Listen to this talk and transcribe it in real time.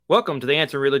Welcome to the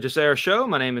Answering Religious Error Show.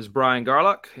 My name is Brian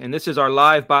Garlock, and this is our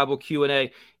live Bible Q&A.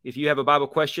 If you have a Bible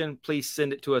question, please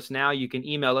send it to us now. You can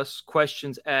email us,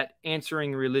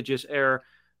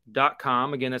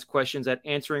 questions@answeringreligiouserror.com. Again, that's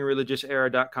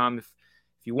questions@answeringreligiouserror.com. If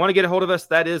you want to get a hold of us,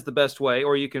 that is the best way,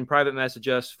 or you can private message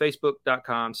us,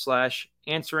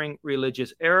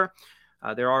 facebook.com/answeringreligiouserror.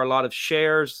 There are a lot of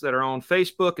shares that are on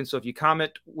Facebook, and so if you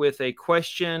comment with a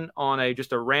question on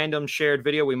just a random shared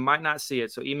video, we might not see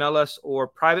it. So email us or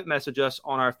private message us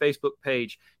on our Facebook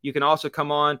page. You can also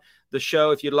come on the show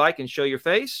if you'd like and show your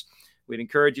face. We'd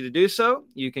encourage you to do so.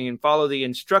 You can follow the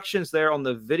instructions there on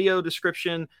the video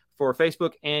description for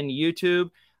Facebook and YouTube,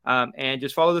 and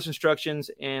just follow those instructions,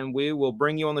 and we will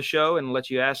bring you on the show and let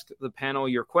you ask the panel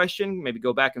your question, maybe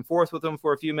go back and forth with them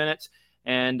for a few minutes,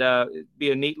 and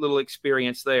be a neat little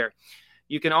experience there.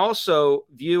 You can also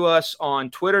view us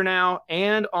on Twitter now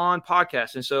and on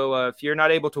podcasts. And so if you're not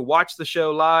able to watch the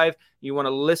show live, you want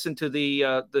to listen to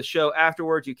the show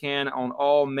afterwards, you can on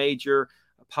all major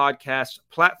podcast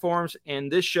platforms.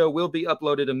 And this show will be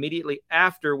uploaded immediately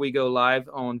after we go live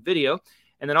on video.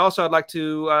 And then also I'd like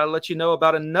to let you know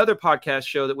about another podcast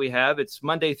show that we have. It's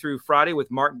Monday through Friday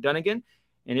with Mark Dunnigan,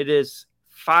 and it is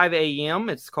 5 a.m.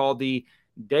 It's called the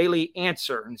Daily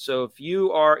Answer. And so if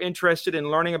you are interested in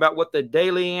learning about what the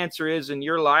daily answer is in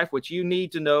your life, which you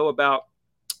need to know about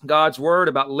God's word,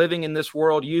 about living in this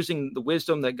world, using the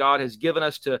wisdom that God has given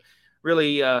us to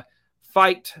really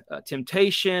fight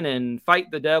temptation and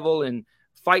fight the devil and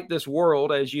fight this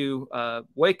world as you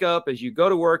wake up, as you go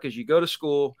to work, as you go to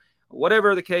school,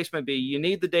 whatever the case may be, you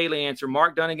need the daily answer.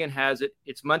 Mark Dunnigan has it.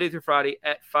 It's Monday through Friday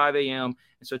at 5 a.m.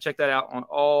 And so check that out on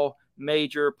all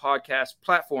major podcast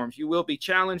platforms. You will be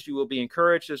challenged. You will be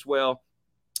encouraged as well.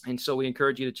 And so we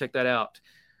encourage you to check that out.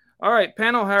 All right,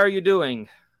 panel, how are you doing?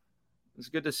 It's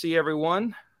good to see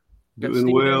everyone. Doing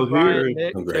Stephen, well Brian,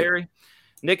 here. Nick, Barry.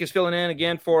 Nick is filling in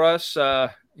again for us.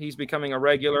 He's becoming a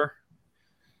regular.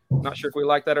 Not sure if we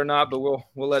like that or not, but we'll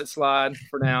let it slide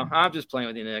for now. I'm just playing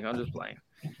with you, Nick. I'm just playing.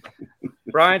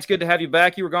 Brian, it's good to have you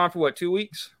back. You were gone for what, 2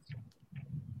 weeks?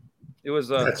 It was.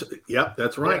 That's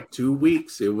right. Yeah. 2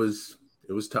 weeks. It was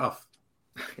tough.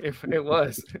 It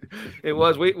was. It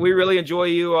was. We really enjoy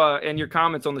you and your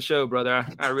comments on the show, brother.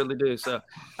 I really do. So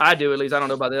I do, at least. I don't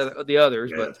know about the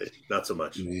others, but not so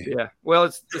much. Yeah. Well,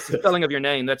 it's the spelling of your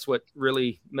name. That's what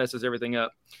really messes everything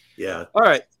up. Yeah. All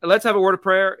right. Let's have a word of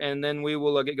prayer, and then we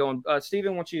will get going.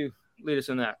 Stephen, why don't you lead us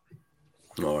in that?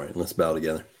 All right. Let's bow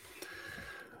together.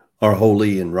 Our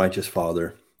holy and righteous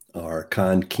Father, our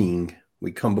kind King,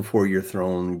 we come before your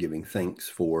throne giving thanks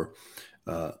for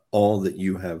all that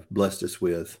you have blessed us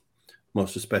with,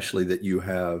 most especially that you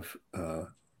have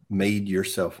made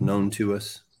yourself known to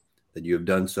us, that you have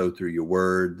done so through your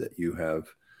word, that you have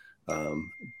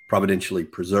providentially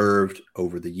preserved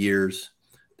over the years,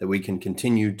 that we can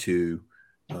continue to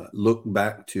look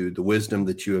back to the wisdom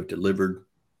that you have delivered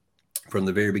from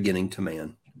the very beginning to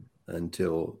man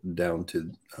until down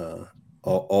to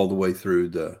all the way through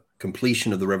the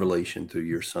completion of the revelation through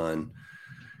your Son,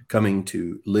 coming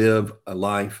to live a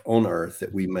life on earth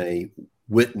that we may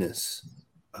witness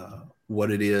what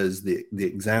it is, the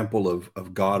example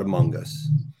of God among us.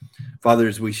 Father,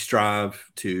 as we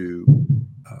strive to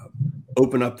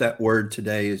open up that word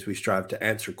today, as we strive to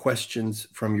answer questions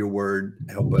from your word,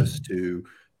 help us to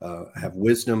have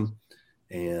wisdom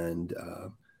and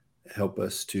help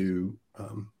us to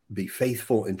be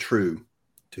faithful and true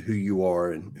to who you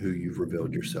are and who you've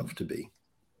revealed yourself to be.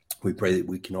 We pray that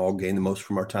we can all gain the most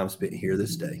from our time spent here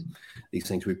this day. These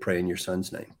things we pray in your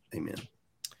Son's name. Amen.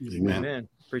 Amen.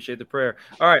 Appreciate the prayer.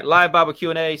 All right, live Bible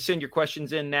Q&A. Send your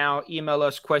questions in now. Email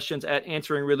us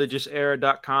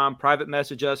questions@answeringreligiouserror.com. Private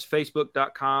message us,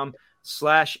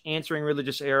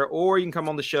 facebook.com/answeringreligiouserror, or you can come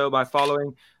on the show by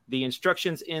following the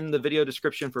instructions in the video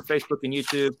description for Facebook and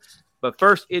YouTube. But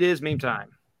first, it is meme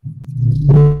time.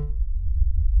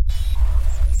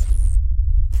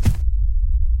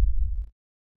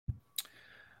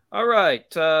 All right.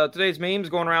 Today's meme is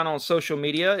going around on social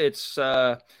media. It's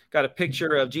got a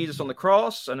picture of Jesus on the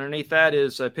cross. Underneath that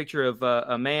is a picture of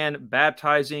a man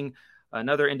baptizing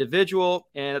another individual.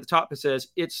 And at the top it says,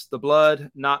 "It's the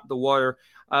blood, not the water."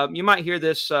 You might hear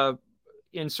this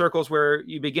in circles where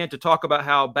you begin to talk about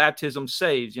how baptism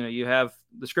saves. You know, you have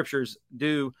the scriptures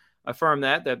do affirm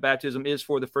that baptism is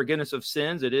for the forgiveness of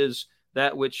sins. It is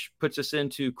that which puts us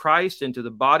into Christ, into the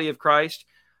body of Christ.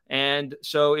 And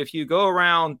so if you go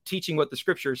around teaching what the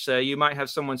scriptures say, you might have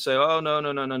someone say, "Oh,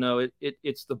 no.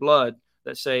 It's the blood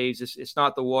that saves. It's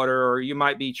not the water." Or you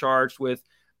might be charged with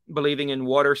believing in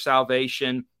water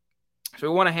salvation. So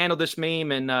we want to handle this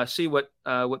meme and see what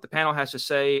the panel has to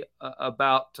say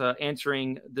about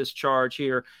answering this charge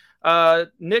here.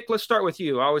 Nick, let's start with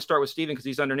you. I always start with Stephen because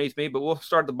he's underneath me, but we'll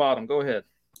start at the bottom. Go ahead.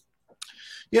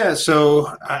 Yeah,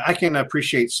 so I can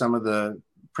appreciate some of the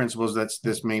principles that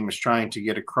this meme is trying to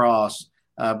get across,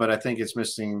 but I think it's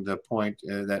missing the point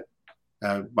that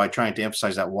by trying to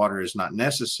emphasize that water is not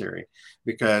necessary,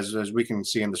 because as we can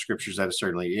see in the scriptures that it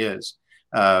certainly is.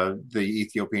 The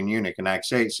Ethiopian eunuch in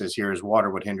Acts 8 says, "Here is water,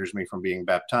 what hinders me from being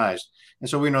baptized?" And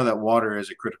so we know that water is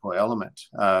a critical element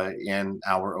in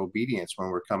our obedience when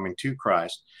we're coming to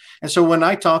Christ. And so when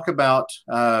I talk about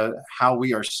how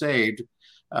we are saved,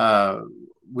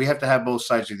 we have to have both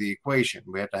sides of the equation.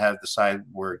 We have to have the side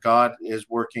where God is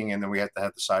working, and then we have to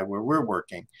have the side where we're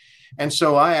working. And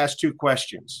so I asked two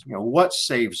questions. What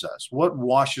saves us? What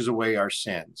washes away our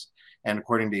sins? And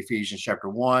according to Ephesians chapter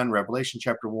 1, Revelation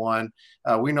chapter 1,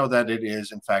 we know that it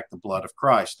is, in fact, the blood of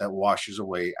Christ that washes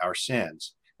away our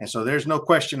sins. And so there's no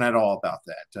question at all about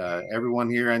that. Everyone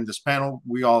here in this panel,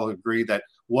 we all agree that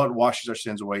what washes our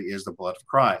sins away is the blood of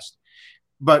Christ.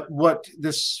 But what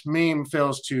this meme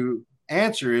fails to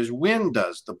answer is, when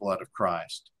does the blood of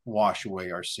Christ wash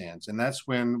away our sins? And that's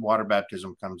when water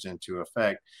baptism comes into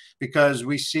effect, because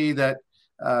we see that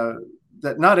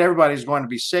that not everybody is going to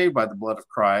be saved by the blood of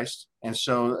Christ, and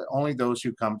so only those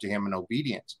who come to him in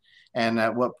obedience. And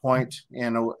at what point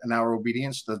in our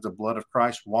obedience does the blood of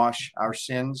Christ wash our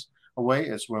sins away?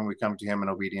 It's when we come to him in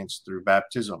obedience through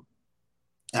baptism.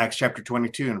 Acts chapter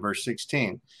 22 and verse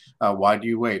 16, why do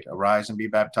you wait? Arise and be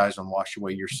baptized and wash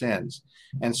away your sins.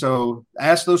 And so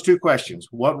ask those two questions.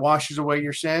 What washes away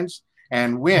your sins?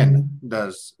 And when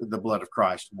does the blood of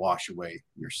Christ wash away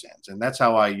your sins? And that's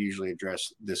how I usually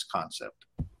address this concept.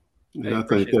 Yeah, I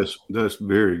think that's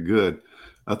very good.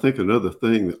 I think another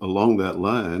thing along that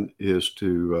line is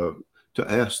to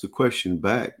ask the question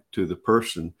back to the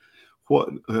person: what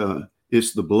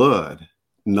is the blood?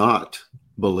 Not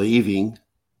believing.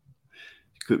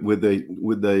 Would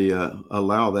they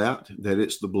allow that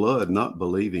it's the blood, not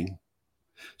believing?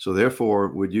 So therefore,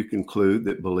 would you conclude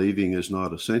that believing is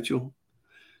not essential?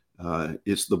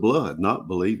 It's the blood, not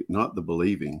the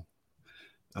believing.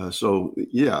 As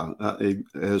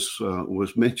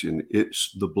was mentioned,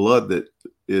 it's the blood that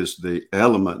is the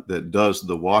element that does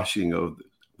the washing of.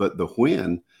 But the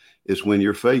when is when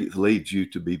your faith leads you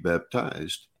to be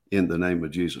baptized in the name of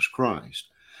Jesus Christ.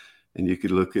 And you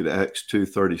could look at Acts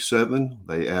 2:37.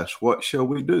 They asked, "What shall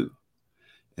we do?"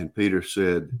 And Peter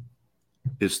said,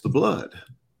 "It's the blood,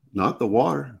 not the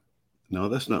water." No,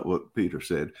 that's not what Peter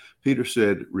said. Peter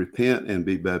said, "Repent and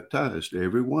be baptized,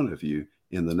 every one of you,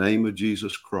 in the name of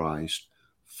Jesus Christ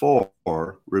for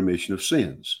remission of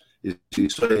sins." Is he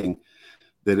saying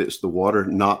that it's the water,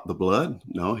 not the blood?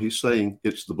 No, he's saying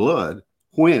it's the blood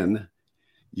when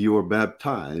you are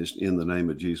baptized in the name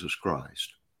of Jesus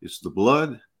Christ. It's the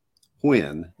blood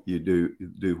when you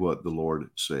do what the Lord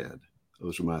said.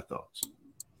 Those are my thoughts.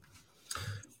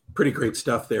 Pretty great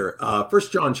stuff there.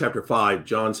 1 John chapter 5,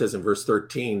 John says in verse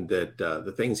 13 that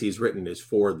the things he's written is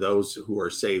for those who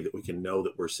are saved, that we can know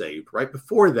that we're saved. Right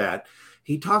before that,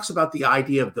 he talks about the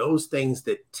idea of those things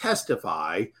that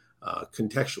testify,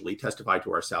 contextually testify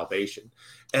to our salvation.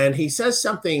 And he says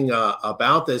something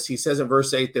about this. He says in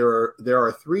verse 8, there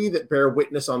are three that bear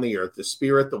witness on the earth: the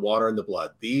spirit, the water, and the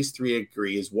blood. These three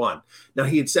agree as one. Now,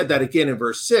 he had said that again in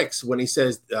verse 6 when he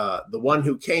says the one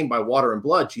who came by water and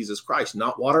blood, Jesus Christ,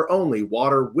 not water only,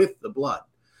 water with the blood.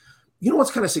 You know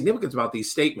what's kind of significant about these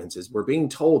statements is we're being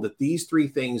told that these three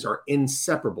things are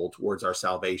inseparable towards our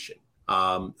salvation.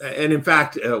 And in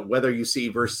fact, whether you see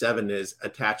verse 7 is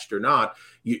attached or not,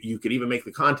 you could even make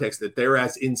the context that they're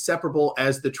as inseparable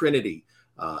as the Trinity.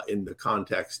 In the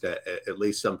context, at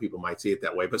least some people might see it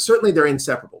that way, but certainly they're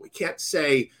inseparable. We can't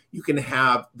say you can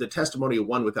have the testimony of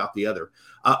one without the other.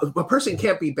 A person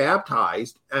can't be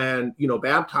baptized and,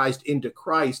 baptized into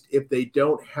Christ if they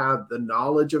don't have the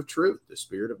knowledge of truth, the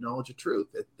spirit of knowledge of truth.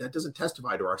 That doesn't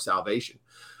testify to our salvation.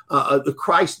 The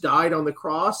Christ died on the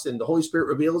cross and the Holy Spirit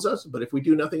reveals us, but if we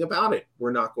do nothing about it,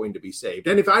 we're not going to be saved.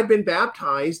 And if I'd been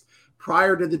baptized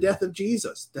prior to the death of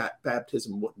Jesus, that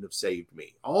baptism wouldn't have saved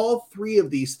me. All three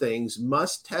of these things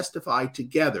must testify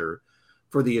together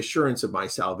for the assurance of my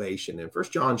salvation. And 1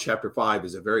 John chapter 5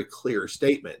 is a very clear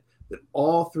statement that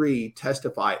all three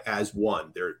testify as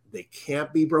one. They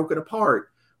can't be broken apart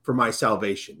for my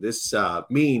salvation. This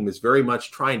meme is very much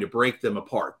trying to break them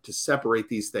apart, to separate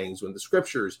these things when the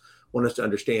scriptures want us to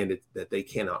understand that they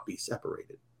cannot be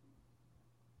separated.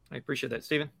 I appreciate that.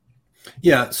 Stephen?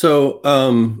 Yeah. So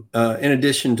in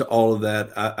addition to all of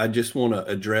that, I just want to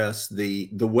address the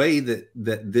way that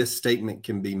this statement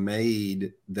can be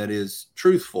made that is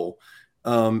truthful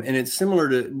And it's similar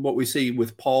to what we see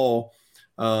with Paul,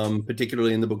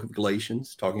 particularly in the book of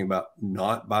Galatians, talking about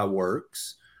not by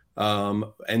works. And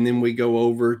then we go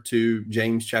over to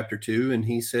James chapter 2, and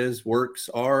he says works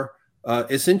are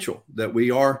essential, that we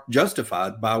are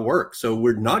justified by works. So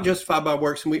we're not justified by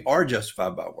works, and we are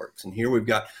justified by works. And here we've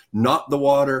got not the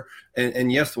water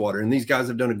and yes, the water. And these guys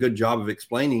have done a good job of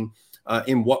explaining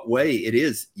in what way it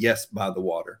is yes by the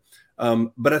water.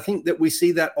 But I think that we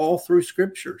see that all through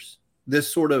scriptures,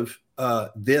 this sort of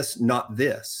this, not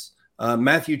this.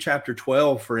 Matthew chapter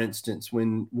 12, for instance,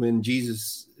 when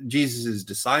Jesus's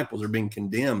disciples are being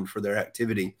condemned for their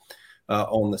activity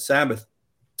on the Sabbath,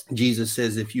 Jesus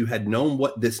says, if you had known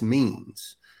what this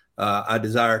means, I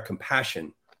desire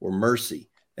compassion or mercy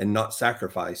and not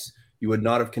sacrifice, you would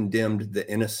not have condemned the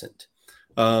innocent.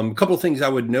 A couple of things I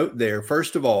would note there.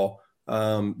 First of all,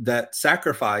 that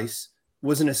sacrifice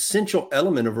was an essential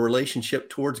element of a relationship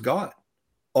towards God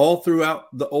all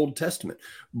throughout the Old Testament.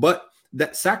 But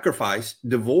that sacrifice,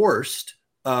 divorced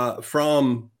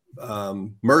from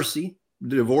mercy,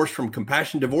 divorced from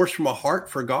compassion, divorced from a heart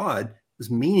for God, is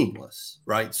meaningless,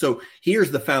 right? So here's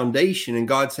the foundation, and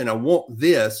God saying, I want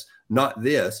this, not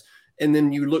this. And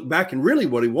then you look back, and really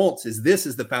what he wants is this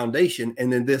is the foundation,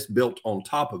 and then this built on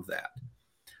top of that.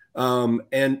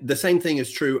 And the same thing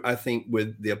is true, I think,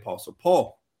 with the Apostle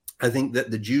Paul. I think that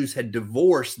the Jews had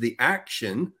divorced the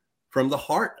action from the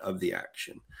heart of the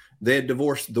action. They had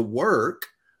divorced the work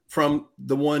from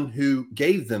the one who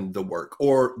gave them the work,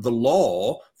 or the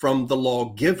law from the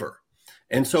lawgiver.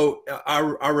 And so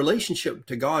our relationship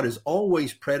to God is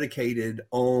always predicated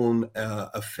on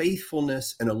a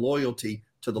faithfulness and a loyalty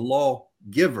to the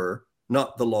lawgiver,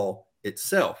 not the law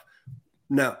itself.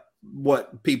 Now,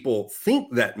 what people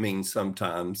think that means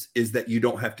sometimes is that you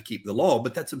don't have to keep the law,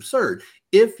 but that's absurd.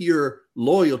 If you're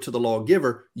loyal to the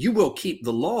lawgiver, you will keep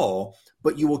the law,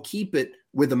 but you will keep it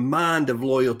with a mind of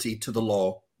loyalty to the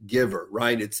lawgiver,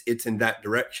 right? It's in that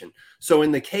direction. So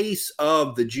in the case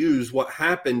of the Jews, what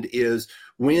happened is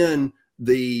when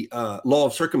the law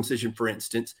of circumcision, for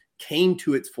instance, came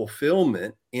to its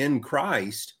fulfillment in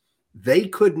Christ, they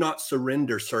could not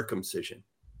surrender circumcision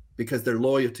because their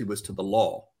loyalty was to the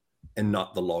law and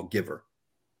not the lawgiver.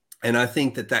 And I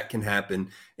think that can happen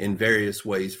in various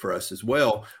ways for us as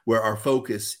well, where our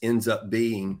focus ends up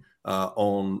being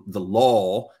on the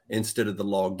law instead of the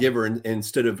lawgiver, and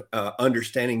instead of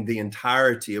understanding the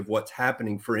entirety of what's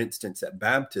happening. For instance, at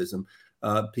baptism,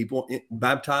 people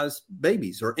baptize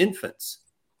babies or infants.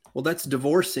 Well, that's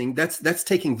divorcing. That's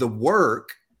taking the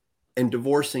work and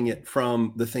divorcing it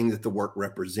from the thing that the work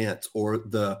represents, or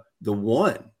the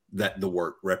one that the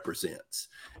work represents.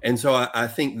 And so I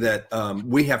think that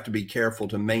we have to be careful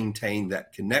to maintain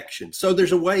that connection. So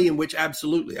there's a way in which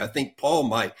absolutely, I think Paul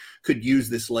could use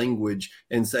this language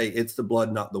and say it's the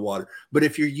blood, not the water. But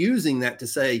if you're using that to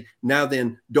say, now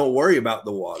then don't worry about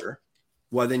the water,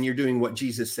 well, then you're doing what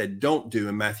Jesus said don't do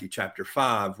in Matthew chapter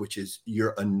 5, which is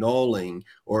you're annulling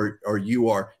or you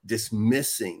are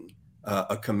dismissing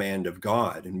a command of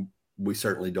God. And we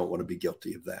certainly don't want to be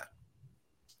guilty of that.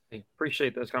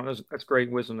 Appreciate those comments. That's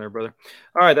great wisdom there, brother.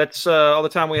 All right, that's all the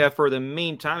time we have for the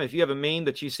meantime. If you have a meme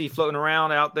that you see floating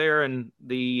around out there in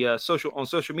the social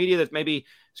media that maybe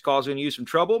is causing you some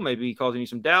trouble, maybe causing you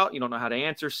some doubt, you don't know how to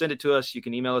answer, send it to us. You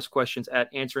can email us questions at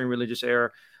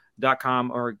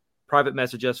answeringreligiouserror.com or private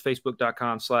message us,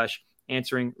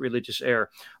 facebook.com/answeringreligiouserror.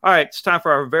 All right, it's time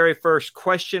for our very first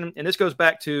question, and this goes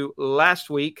back to last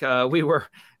week. We were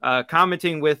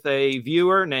commenting with a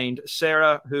viewer named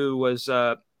Sarah who was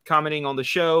commenting on the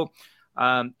show,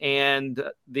 and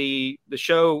the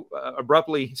show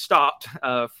abruptly stopped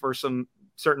for some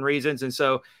certain reasons, and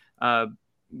so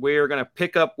we're going to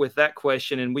pick up with that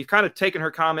question. And we've kind of taken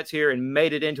her comments here and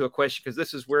made it into a question, because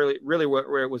this is really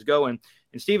where it was going.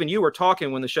 And Stephen, you were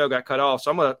talking when the show got cut off,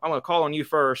 so I'm gonna call on you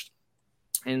first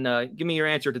and give me your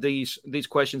answer to these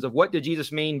questions of what did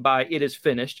Jesus mean by "it is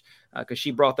finished," because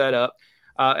she brought that up,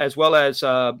 as well as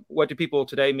what do people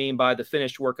today mean by the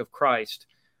finished work of Christ.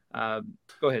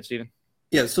 Go ahead, Stephen.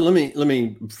 Yeah, so let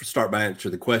me start by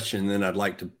answering the question, and then I'd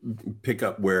like to pick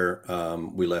up where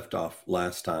we left off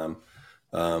last time.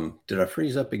 Did I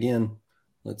freeze up again?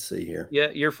 Let's see here. Yeah,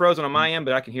 you're frozen on my end,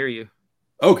 but I can hear you.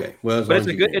 Okay, well, but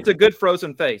it's a good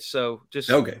frozen face, so just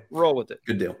roll with it.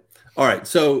 Good deal. All right,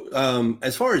 so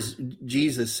as far as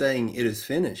Jesus saying "it is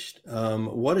finished,"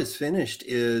 what is finished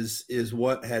is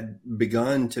what had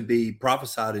begun to be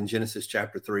prophesied in Genesis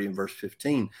chapter 3 and verse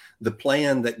 15. The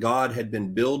plan that God had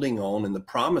been building on and the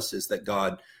promises that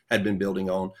God had been building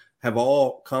on have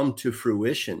all come to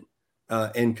fruition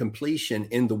and completion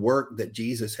in the work that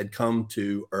Jesus had come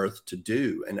to earth to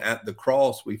do. And at the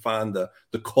cross, we find the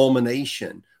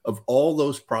culmination of all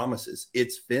those promises.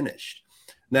 It's finished.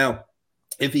 Now,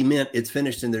 if he meant it's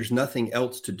finished and there's nothing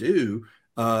else to do,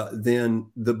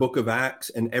 then the book of Acts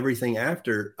and everything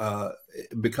after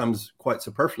becomes quite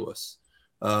superfluous.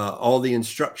 All the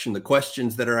instruction, the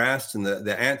questions that are asked, and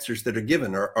the answers that are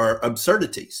given are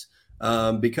absurdities,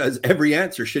 because every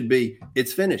answer should be,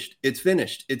 it's finished, it's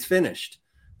finished, it's finished.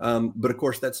 But of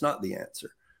course, that's not the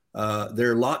answer.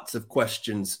 There are lots of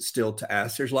questions still to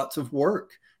ask. There's lots of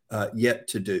work yet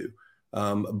to do.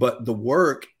 But the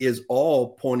work is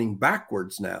all pointing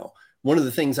backwards now. One of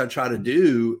the things I try to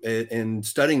do in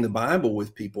studying the Bible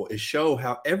with people is show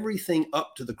how everything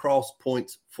up to the cross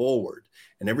points forward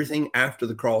and everything after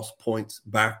the cross points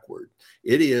backward.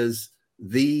 It is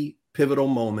the pivotal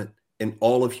moment in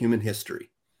all of human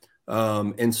history.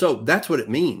 And so that's what it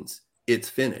means. It's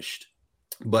finished.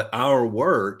 But our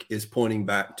work is pointing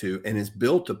back to and is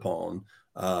built upon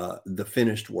the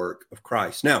finished work of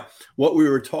Christ. Now, what we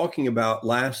were talking about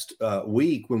last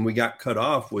week when we got cut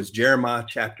off was Jeremiah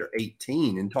chapter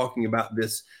 18, and talking about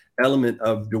this element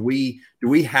of do we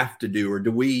have to do, or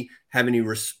do we have any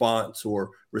response or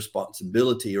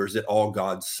responsibility, or is it all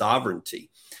God's sovereignty?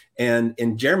 And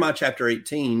in Jeremiah chapter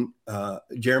 18,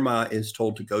 Jeremiah is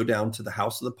told to go down to the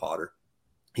house of the potter.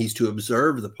 He's to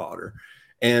observe the potter.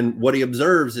 And what he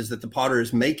observes is that the potter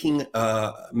is making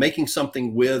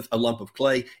something with a lump of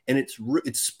clay, and it's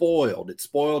spoiled. It's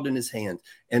spoiled in his hand.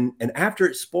 And after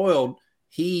it's spoiled,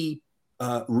 he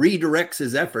redirects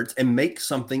his efforts and makes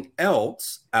something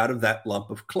else out of that lump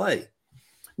of clay.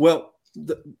 Well,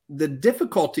 the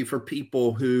difficulty for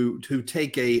people who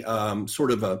take a sort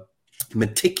of a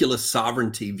meticulous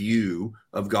sovereignty view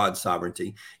of God's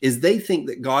sovereignty is they think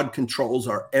that God controls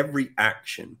our every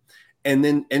action.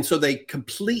 And so they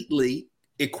completely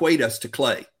equate us to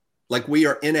clay. Like we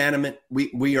are inanimate.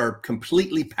 We are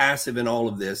completely passive in all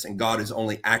of this, and God is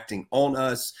only acting on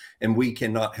us, and we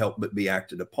cannot help but be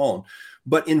acted upon.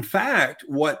 But in fact,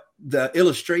 what the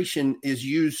illustration is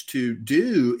used to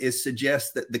do is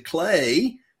suggest that the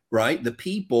clay, right, the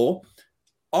people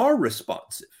are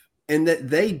responsive, and that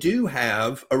they do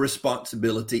have a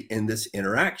responsibility in this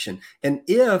interaction. And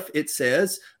if it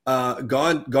says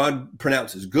God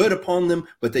pronounces good upon them,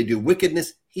 but they do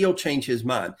wickedness, he'll change his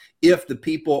mind. If the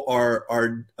people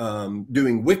are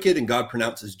doing wicked and God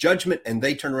pronounces judgment and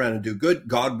they turn around and do good,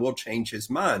 God will change his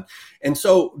mind. And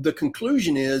so the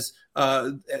conclusion is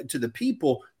to the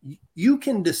people, you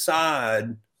can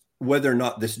decide whether or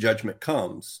not this judgment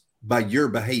comes by your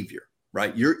behavior.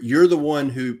 Right? You're the one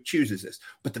who chooses this.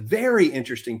 But the very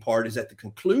interesting part is at the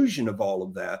conclusion of all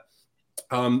of that,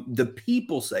 the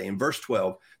people say in verse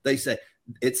 12,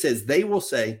 it says, they will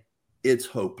say, it's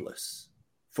hopeless,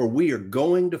 for we are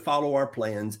going to follow our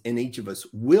plans, and each of us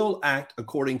will act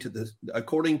according to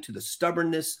the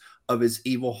stubbornness of his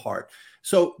evil heart.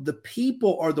 So the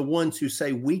people are the ones who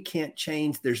say, we can't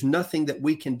change. There's nothing that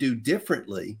we can do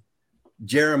differently.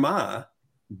 Jeremiah,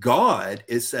 God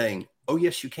is saying, oh,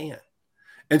 yes, you can.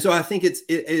 And so I think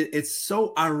it's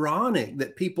so ironic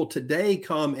that people today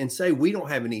come and say, we don't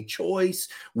have any choice.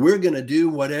 We're going to do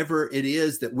whatever it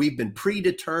is that we've been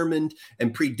predetermined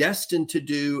and predestined to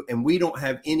do, and we don't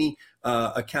have any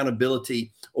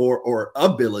accountability or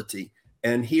ability.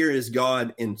 And here is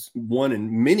God in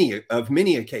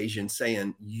many occasions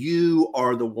saying, you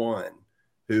are the one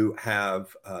who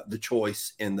have the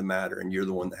choice in the matter, and you're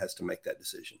the one that has to make that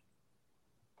decision.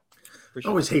 I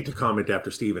always hate to comment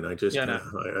after Stephen. I don't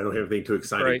have anything too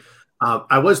exciting. Right.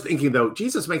 I was thinking, though,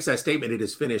 Jesus makes that statement, it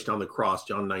is finished on the cross,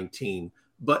 John 19.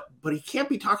 But he can't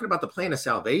be talking about the plan of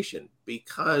salvation,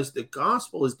 because the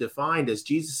gospel is defined as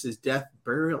Jesus' death,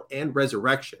 burial, and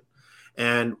resurrection.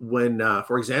 And when,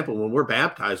 for example, when we're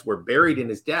baptized, we're buried in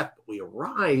his death, but we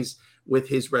arise with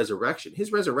his resurrection.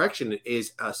 His resurrection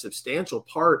is a substantial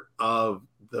part of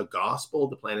the gospel,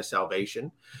 the plan of salvation.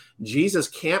 Jesus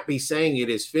can't be saying it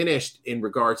is finished in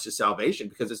regards to salvation,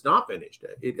 because it's not finished.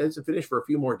 It isn't finished for a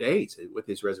few more days with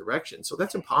his resurrection. So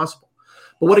that's impossible.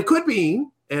 But what it could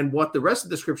mean, and what the rest of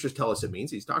the scriptures tell us it means,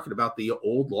 he's talking about the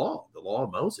old law, the law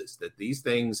of Moses, that these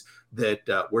things that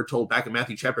we're told back in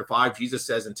Matthew chapter 5, Jesus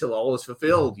says, until all is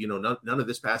fulfilled, none of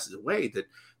this passes away,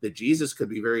 that Jesus could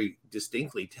be very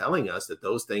distinctly telling us that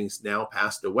those things now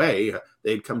passed away.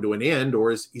 They'd come to an end,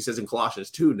 or as he says in Colossians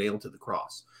 2, nailed to the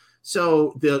cross.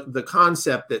 So the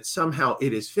concept that somehow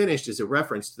it is finished is a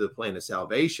reference to the plan of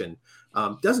salvation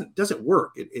doesn't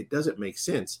work. It doesn't make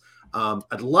sense.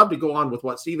 I'd love to go on with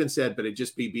what Stephen said, but it'd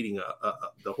just be beating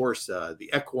the horse, the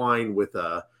equine with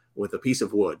a with a piece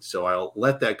of wood. So I'll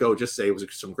let that go. Just say it was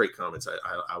some great comments.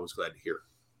 I was glad to hear.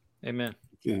 Amen.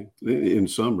 Okay. In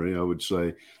summary, I would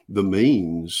say the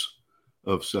means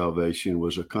of salvation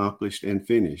was accomplished and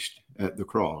finished at the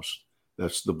cross.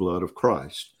 That's the blood of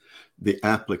Christ. The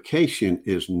application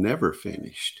is never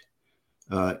finished.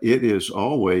 It is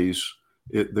always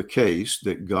the case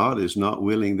that God is not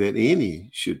willing that any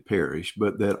should perish,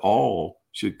 but that all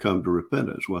should come to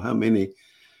repentance. Well, how many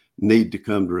need to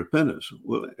come to repentance?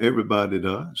 Well, everybody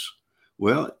does.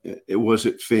 Well, was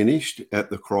it finished at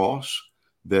the cross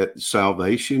that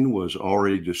salvation was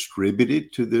already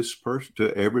distributed to this person,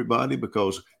 to everybody,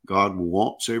 because God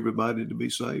wants everybody to be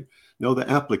saved? No, the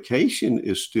application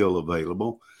is still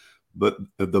available, but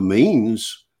the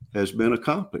means has been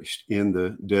accomplished in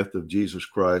the death of Jesus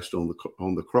Christ on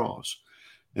the cross.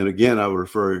 And again, I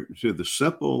refer to the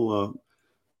simple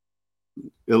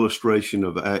illustration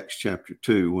of Acts chapter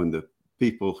 2, when the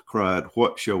people cried,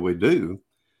 "What shall we do?"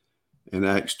 In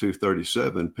Acts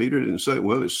 2:37, Peter didn't say,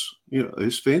 "Well,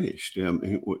 it's finished."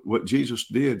 What Jesus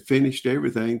did finished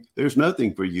everything. There's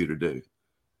nothing for you to do.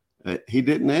 He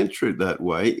didn't answer it that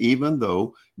way, even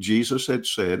though Jesus had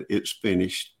said, "It's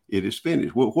finished. It is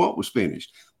finished." Well, what was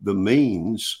finished? The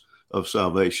means of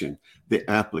salvation. The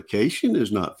application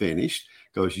is not finished,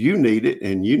 because you need it,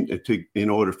 and in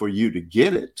order for you to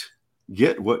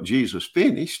get what Jesus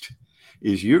finished,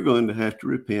 is you're going to have to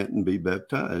repent and be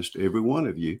baptized, every one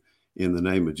of you, in the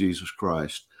name of Jesus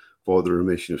Christ for the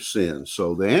remission of sins.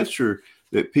 So the answer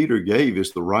that Peter gave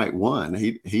is the right one.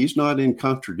 He's not in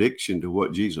contradiction to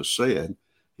what Jesus said.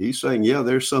 He's saying, yeah,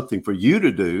 there's something for you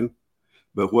to do,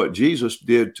 but what Jesus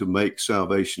did to make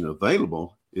salvation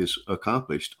available is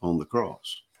accomplished on the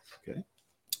cross. Okay.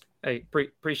 Hey,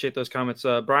 appreciate those comments.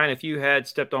 Brian, if you had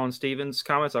stepped on Stephen's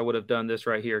comments, I would have done this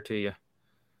right here to you.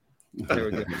 There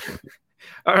we go.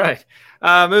 All right.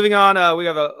 Moving on, we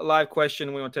have a live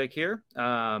question we want to take here.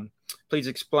 Please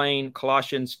explain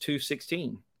Colossians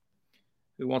 2:16.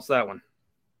 Who wants that one?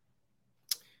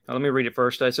 Now, let me read it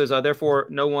first. It says, therefore,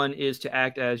 no one is to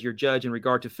act as your judge in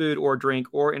regard to food or drink,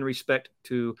 or in respect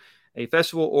to a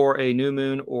festival or a new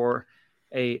moon or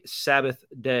a Sabbath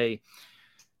day.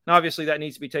 Now, obviously, that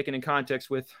needs to be taken in context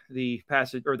with the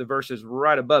passage or the verses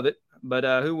right above it.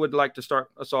 But who would like to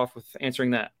start us off with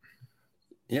answering that?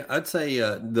 Yeah, I'd say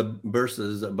the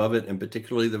verses above it, and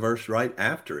particularly the verse right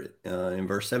after it, in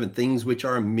verse 7, things which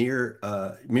are a mere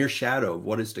shadow of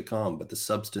what is to come, but the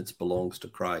substance belongs to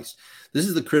Christ. This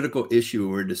is the critical issue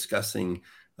when we're discussing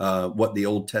what the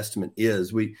Old Testament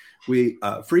is. We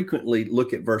frequently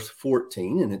look at verse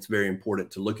 14, and it's very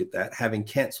important to look at that, having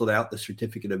canceled out the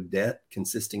certificate of debt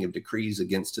consisting of decrees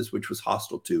against us, which was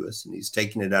hostile to us, and he's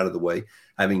taken it out of the way,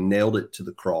 having nailed it to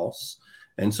the cross.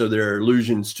 And so there are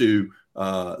allusions to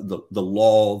the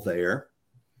law there.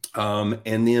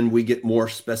 And then we get more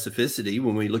specificity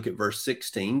when we look at verse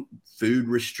 16, food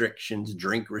restrictions,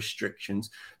 drink restrictions,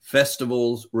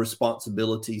 festivals,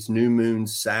 responsibilities, new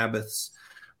moons, Sabbaths.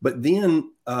 But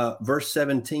then verse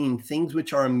 17, things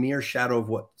which are a mere shadow of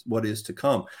what is to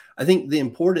come. I think the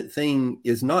important thing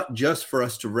is not just for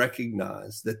us to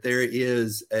recognize that there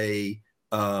is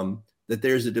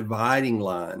there's a dividing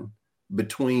line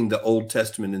between the Old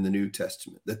Testament and the New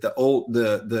Testament, that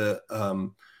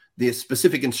the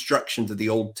specific instructions of the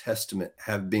Old Testament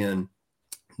have been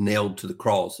nailed to the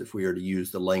cross, if we are to use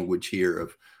the language here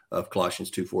of Colossians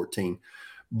 2:14.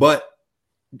 But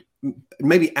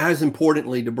maybe as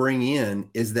importantly to bring in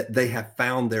is that they have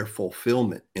found their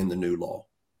fulfillment in the new law.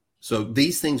 So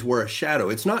these things were a shadow.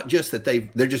 It's not just that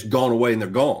they're just gone away and they're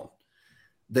gone.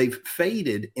 They've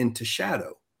faded into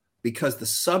shadow because the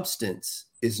substance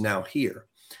is now here.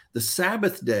 The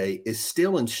Sabbath day is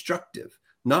still instructive,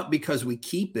 not because we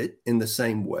keep it in the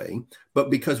same way, but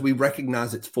because we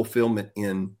recognize its fulfillment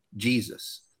in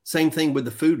Jesus. Same thing with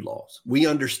the food laws. We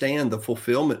understand the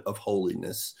fulfillment of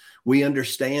holiness. We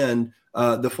understand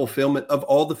the fulfillment of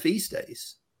all the feast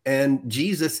days. And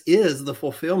Jesus is the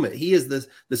fulfillment. He is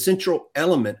the central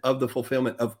element of the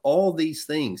fulfillment of all these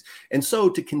things. And so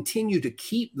to continue to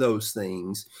keep those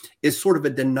things is sort of a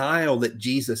denial that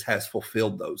Jesus has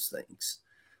fulfilled those things.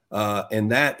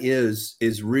 And that is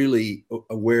really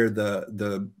where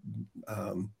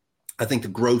I think the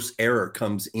gross error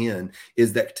comes in,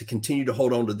 is that to continue to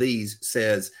hold on to these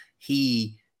says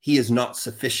he is not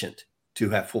sufficient to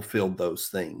have fulfilled those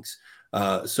things.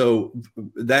 So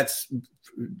that's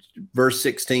verse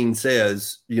 16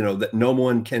 says, that no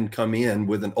one can come in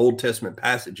with an Old Testament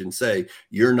passage and say,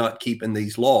 you're not keeping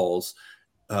these laws.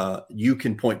 You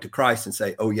can point to Christ and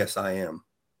say, oh, yes, I am,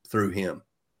 through him.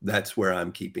 That's where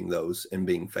I'm keeping those and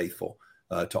being faithful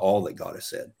to all that God has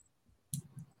said.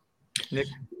 Nick?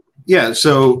 Yeah,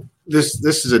 so this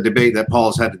is a debate that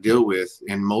Paul's had to deal with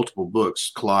in multiple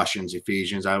books, Colossians,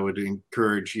 Ephesians. I would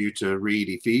encourage you to read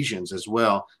Ephesians as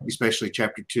well, especially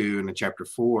chapter 2 and chapter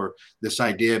 4. This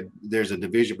idea there's a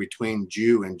division between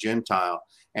Jew and Gentile,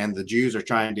 and the Jews are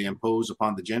trying to impose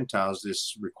upon the Gentiles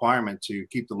this requirement to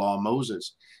keep the law of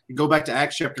Moses. You go back to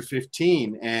Acts chapter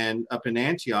 15, and up in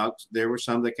Antioch, there were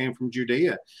some that came from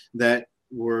Judea that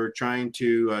were trying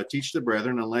to teach the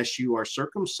brethren, unless you are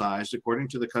circumcised according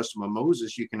to the custom of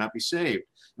Moses, you cannot be saved.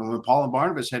 And when Paul and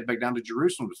Barnabas head back down to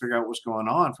Jerusalem to figure out what's going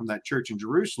on from that church in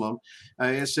Jerusalem,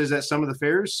 it says that some of the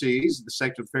Pharisees, the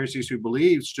sect of Pharisees who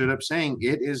believed, stood up saying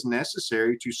it is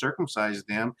necessary to circumcise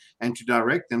them and to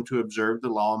direct them to observe the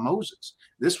law of Moses.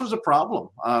 This was a problem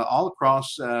all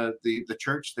across the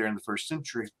church there in the first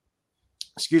century.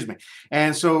 Excuse me.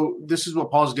 And so this is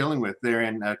what Paul's dealing with there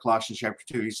in Colossians chapter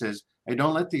 2. He says, hey,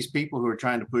 don't let these people who are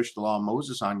trying to push the law of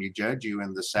Moses on you judge you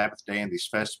in the Sabbath day and these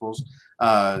festivals.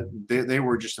 They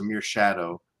were just a mere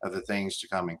shadow of the things to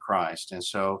come in Christ. And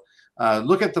so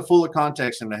look at the fuller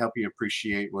context and to help you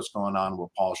appreciate what's going on, what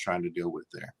Paul's trying to deal with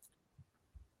there.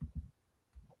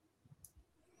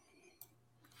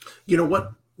 You know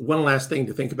what? One last thing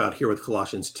to think about here with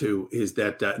Colossians 2 is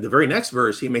that the very next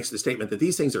verse, he makes the statement that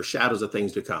these things are shadows of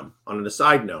things to come. On an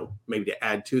aside note, maybe to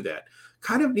add to that,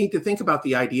 kind of need to think about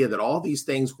the idea that all these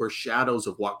things were shadows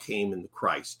of what came in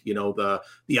Christ. You know,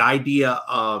 the idea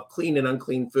of clean and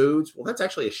unclean foods, well, that's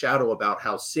actually a shadow about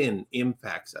how sin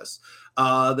impacts us.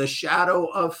 The shadow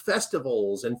of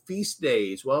festivals and feast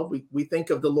days, well, we think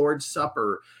of the Lord's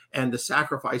Supper and the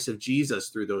sacrifice of Jesus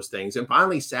through those things. And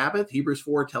finally, Sabbath, Hebrews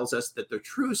 4 tells us that the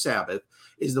true Sabbath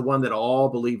is the one that all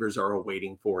believers are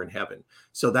awaiting for in heaven.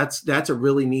 So that's a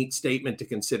really neat statement to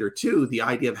consider too, the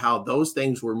idea of how those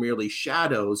things were merely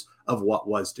shadows of what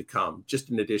was to come. Just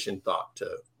an addition thought to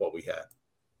what we had.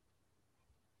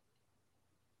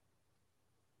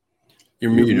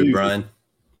 You're muted, Brian.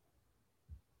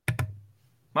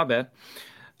 My bad.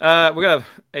 We got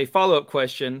a follow-up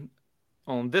question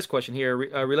on this question here.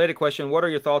 A related question. What are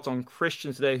your thoughts on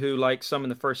Christians today who, like some in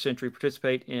the first century,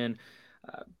 participate in,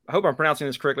 I hope I'm pronouncing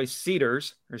this correctly,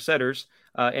 Seders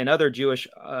and other Jewish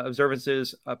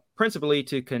observances, principally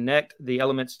to connect the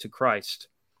elements to Christ?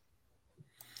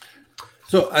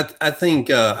 So I think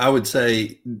I would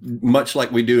say, much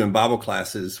like we do in Bible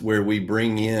classes where we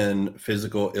bring in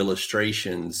physical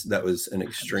illustrations, that was an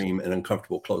extreme and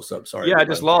uncomfortable close-up. Sorry. Yeah, everybody.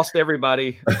 I just lost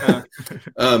everybody.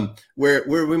 Where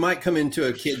we might come into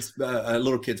a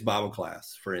little kid's Bible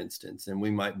class, for instance, and we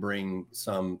might bring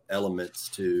some elements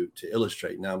to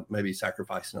illustrate. Now, maybe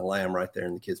sacrificing a lamb right there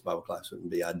in the kids' Bible class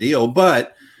wouldn't be ideal,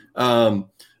 but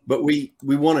we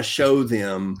want to show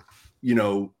them,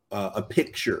 a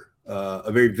picture.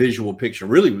 A very visual picture.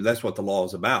 Really, that's what the law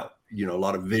is about. A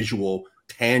lot of visual,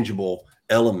 tangible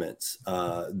elements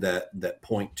that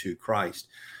point to Christ.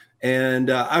 And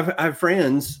I have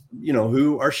friends,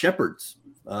 who are shepherds,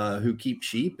 who keep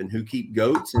sheep and who keep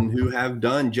goats and who have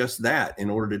done just that in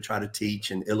order to try to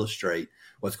teach and illustrate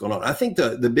what's going on. I think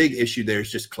the big issue there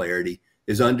is just clarity,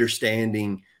 is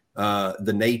understanding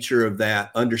the nature of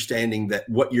that, understanding that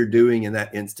what you're doing in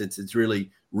that instance is really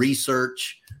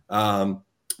research,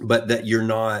 but that you're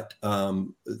not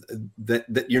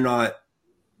that you're not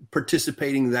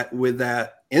participating with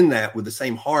the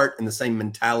same heart and the same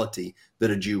mentality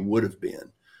that a Jew would have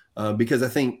been, because I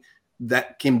think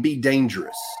that can be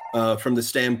dangerous from the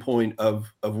standpoint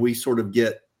of we sort of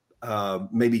get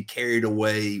maybe carried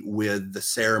away with the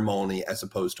ceremony as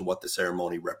opposed to what the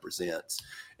ceremony represents,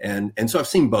 and so I've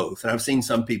seen both, and I've seen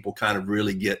some people kind of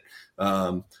really get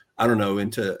into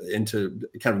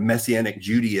kind of Messianic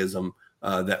Judaism.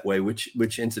 That way,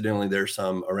 which incidentally, there's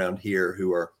some around here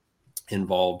who are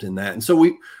involved in that. And so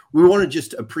we want to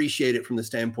just appreciate it from the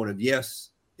standpoint of, yes,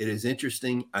 it is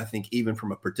interesting. I think even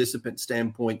from a participant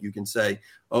standpoint, you can say,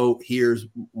 oh, here's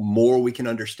more we can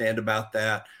understand about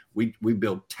that. We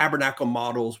build tabernacle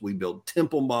models, we build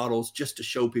temple models just to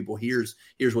show people here's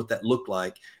what that looked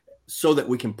like, so that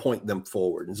we can point them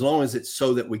forward. As long as it's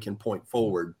so that we can point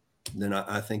forward, then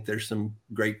I think there's some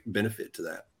great benefit to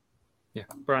that. Yeah,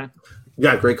 Brian.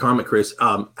 Yeah, great comment, Chris.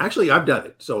 Actually, I've done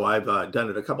it. So I've done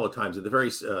it a couple of times. The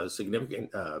very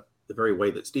significant, the very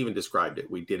way that Stephen described it.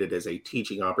 We did it as a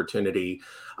teaching opportunity,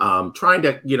 trying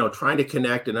to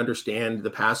connect and understand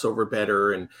the Passover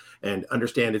better and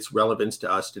understand its relevance to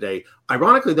us today.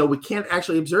 Ironically, though, we can't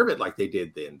actually observe it like they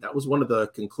did then. That was one of the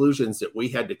conclusions that we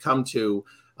had to come to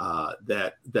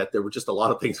that there were just a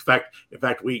lot of things. In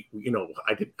fact, we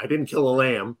I didn't kill a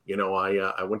lamb.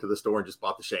 I went to the store and just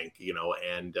bought the shank.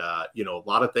 And a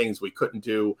lot of things we couldn't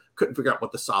do. Couldn't figure out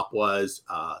what the sop was.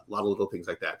 A lot of little things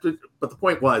like that. But the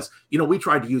point was, we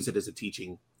tried to use it as a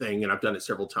teaching thing, and I've done it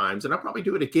several times, and I'll probably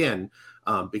do it again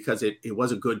because it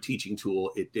was a good teaching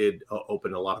tool. It did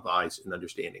open a lot of eyes and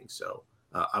understanding. So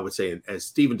I would say, as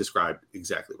Stephen described,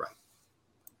 exactly right.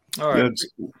 All right.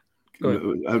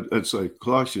 I'd say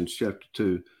Colossians chapter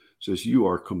 2 says you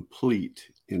are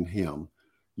complete in him.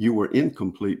 You were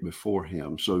incomplete before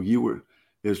him. So you were,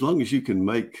 as long as you can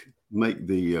make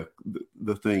the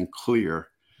thing clear,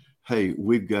 hey,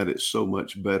 we've got it so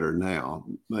much better now.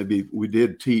 Maybe we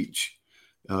did teach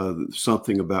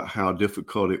something about how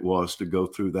difficult it was to go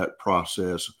through that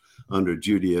process under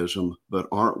Judaism, but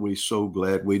aren't we so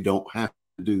glad we don't have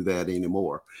do that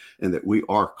anymore, and that we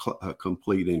are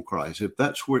complete in Christ? If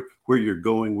that's where you're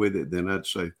going with it, then I'd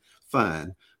say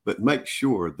fine, but make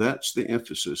sure that's the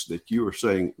emphasis, that you are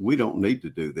saying we don't need to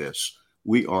do this.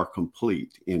 We are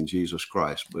complete in Jesus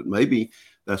Christ. But maybe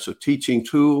that's a teaching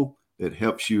tool that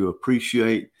helps you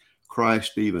appreciate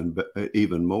Christ even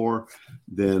more.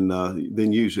 Then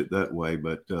use it that way.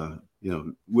 But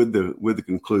with the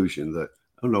conclusion that,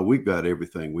 oh no, we've got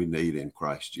everything we need in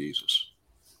Christ Jesus.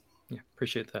 Yeah,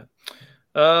 appreciate that.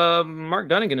 Mark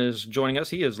Dunnigan is joining us.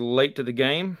 He is late to the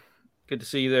game. Good to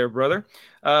see you there, brother.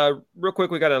 Real quick,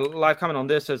 we got a live comment on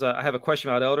this. As I have a question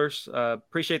about elders.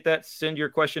 Appreciate that. Send your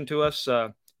question to us.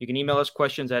 You can email us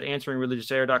questions at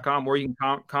answeringroligiousAir.com, or you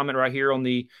can comment right here on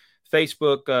the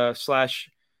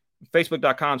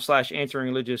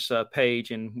Facebook.com/answeringreligious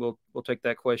page, and we'll take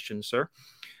that question, sir.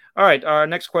 All right. Our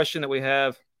next question that we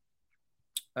have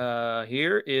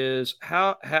here is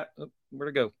where'd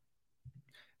it go?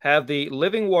 Have the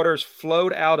living waters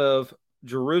flowed out of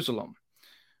Jerusalem?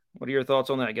 What are your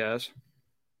thoughts on that, guys?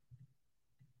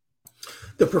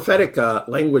 The prophetic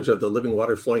language of the living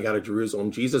waters flowing out of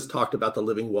Jerusalem, Jesus talked about the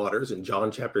living waters in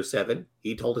John chapter 7.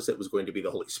 He told us it was going to be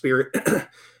the Holy Spirit,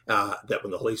 that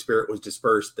when the Holy Spirit was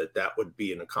dispersed, that would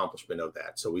be an accomplishment of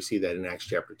that. So we see that in Acts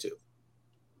chapter 2.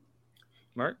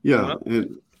 Mark? Yeah,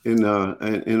 in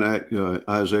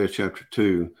Isaiah chapter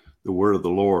 2, the word of the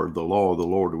Lord, the law of the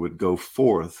Lord would go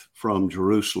forth from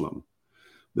Jerusalem.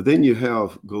 But then you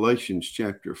have Galatians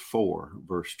chapter 4,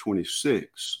 verse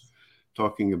 26,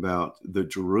 talking about the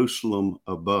Jerusalem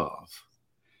above,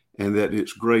 and that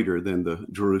it's greater than the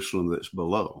Jerusalem that's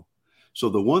below. So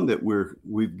the one that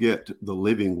we get the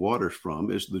living waters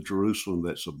from is the Jerusalem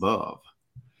that's above,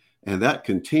 and that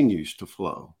continues to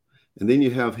flow. And then you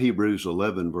have Hebrews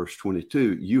 11, verse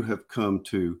 22, you have come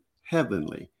to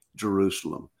heavenly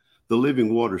Jerusalem. The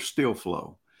living waters still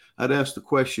flow. I'd ask the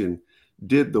question,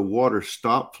 did the water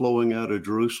stop flowing out of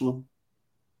Jerusalem?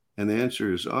 And the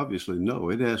answer is obviously no,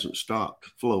 it hasn't stopped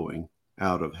flowing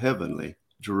out of heavenly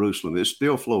Jerusalem. It's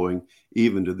still flowing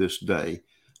even to this day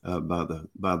by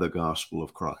the gospel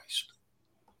of Christ.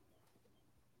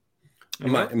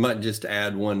 I might just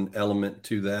add one element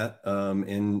to that.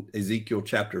 In Ezekiel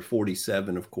chapter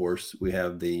 47, of course, we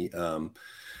have the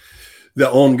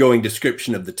ongoing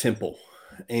description of the temple.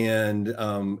 And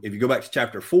if you go back to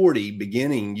chapter 40,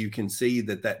 beginning, you can see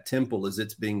that temple, as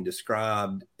it's being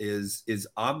described, is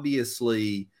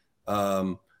obviously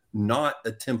not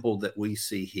a temple that we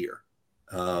see here.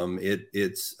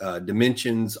 Its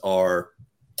dimensions are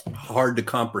hard to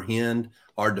comprehend,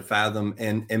 hard to fathom,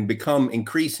 and become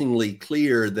increasingly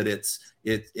clear that it's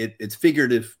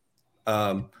figurative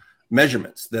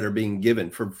measurements that are being given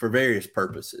for various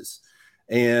purposes.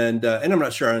 And I'm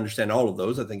not sure I understand all of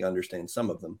those. I think I understand some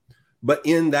of them. But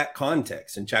in that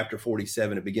context, in chapter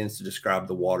 47, it begins to describe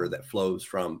the water that flows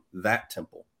from that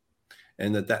temple.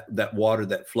 And that water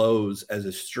that flows as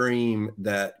a stream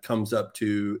that comes up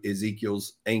to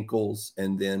Ezekiel's ankles,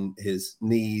 and then his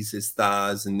knees, his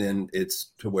thighs, and then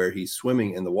it's to where he's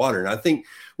swimming in the water. And I think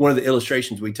one of the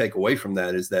illustrations we take away from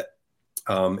that is that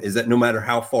no matter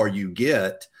how far you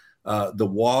get, the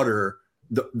water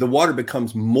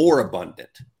becomes more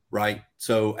abundant, right?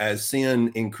 So as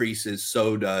sin increases,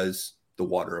 so does the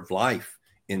water of life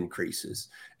increases.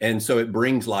 And so it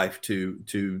brings life to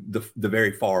the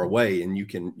very far away, and you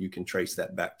can trace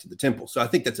that back to the temple. So I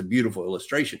think that's a beautiful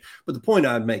illustration. But the point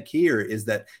I'd make here is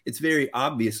that it's very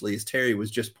obviously, as Terry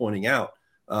was just pointing out,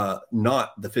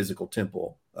 not the physical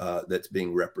temple that's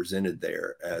being represented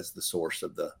there as the source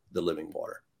of the living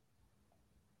water.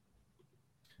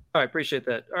 All right, appreciate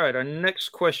that. All right, our next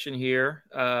question here.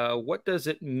 What does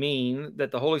it mean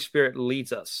that the Holy Spirit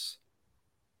leads us?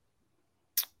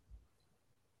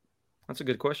 That's a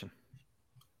good question.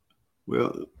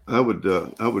 Well, I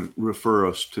would refer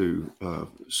us to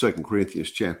 2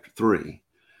 Corinthians chapter 3,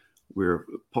 where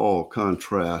Paul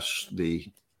contrasts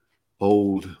the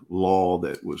old law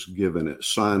that was given at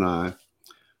Sinai,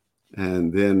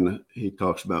 and then he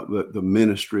talks about the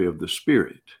ministry of the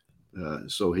Spirit.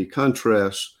 So he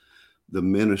contrasts the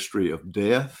ministry of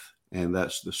death, and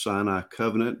that's the Sinai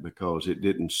covenant, because it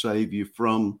didn't save you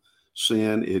from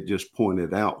sin. It just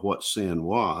pointed out what sin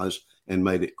was and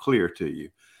made it clear to you.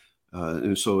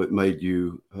 And so it made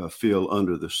you feel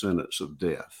under the sentence of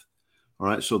death. All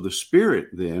right. So the Spirit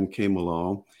then came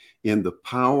along in the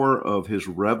power of his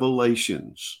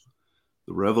revelations,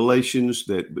 the revelations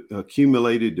that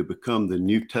accumulated to become the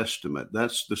New Testament.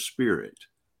 That's the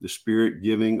Spirit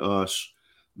giving us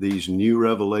these new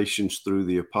revelations through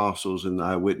the apostles and the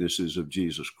eyewitnesses of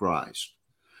Jesus Christ.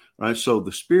 All right. So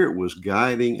the Spirit was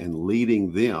guiding and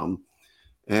leading them.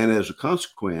 And as a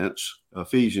consequence,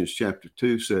 Ephesians chapter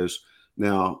 2 says,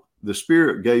 now the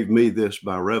Spirit gave me this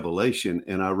by revelation,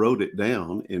 and I wrote it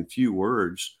down in few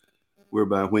words,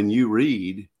 whereby when you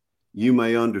read, you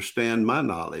may understand my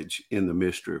knowledge in the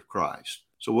mystery of Christ.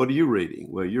 So what are you reading?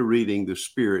 Well, you're reading the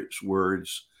Spirit's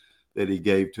words that he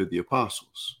gave to the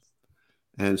apostles.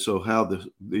 And so how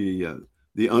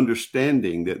the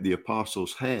understanding that the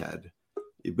apostles had,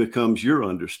 it becomes your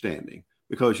understanding,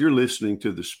 because you're listening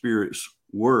to the Spirit's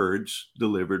words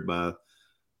delivered by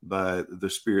the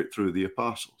Spirit through the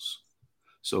apostles.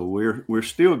 So we're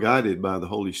still guided by the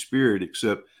Holy Spirit,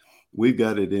 except we've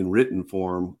got it in written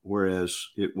form, whereas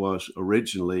it was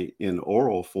originally in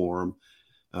oral form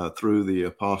through the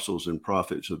apostles and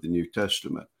prophets of the New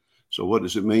Testament. So what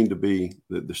does it mean to be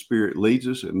that the Spirit leads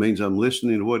us? It means I'm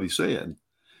listening to what he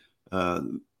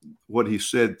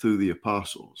said through the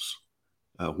apostles.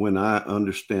 When I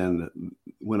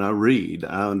read,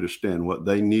 I understand what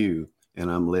they knew, and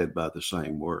I'm led by the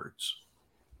same words.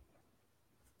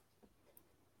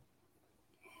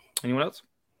 Anyone else?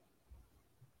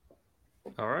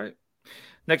 All right.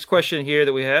 Next question here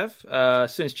that we have.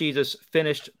 Since Jesus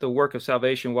finished the work of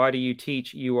salvation, why do you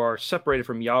teach you are separated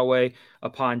from Yahweh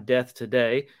upon death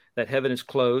today, that heaven is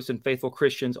closed and faithful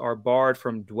Christians are barred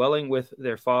from dwelling with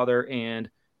their Father and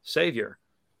Savior?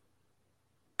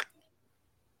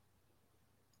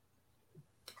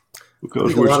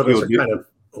 Because a lot of us are kind of.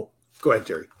 Oh, go ahead,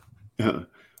 Jerry.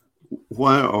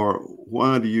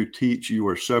 Why do you teach you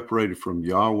are separated from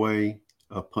Yahweh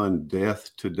upon death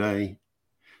today?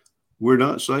 We're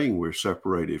not saying we're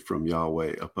separated from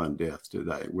Yahweh upon death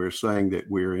today. We're saying that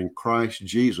we're in Christ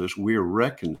Jesus. We're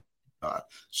reconciled.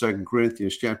 2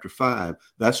 Corinthians chapter 5,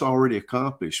 that's already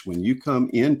accomplished. When you come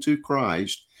into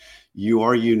Christ, you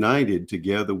are united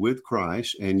together with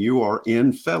Christ, and you are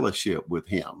in fellowship with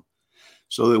him.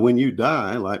 So that when you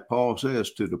die, like Paul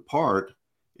says, to depart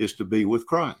is to be with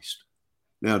Christ.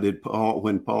 Now,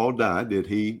 when Paul died, did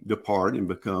he depart and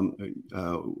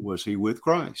was he with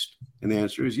Christ? And the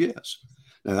answer is yes.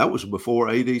 Now, that was before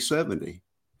AD 70.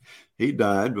 He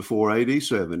died before AD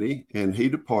 70, and he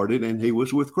departed, and he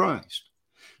was with Christ.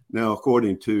 Now,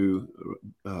 according to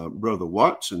Brother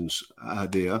Watson's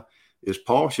idea, is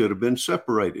Paul should have been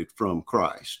separated from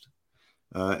Christ,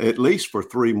 at least for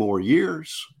 3 more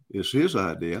years, is his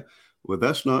idea. Well,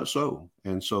 that's not so.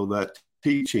 And so that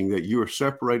teaching that you are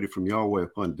separated from Yahweh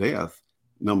upon death,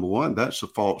 number one, that's a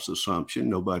false assumption.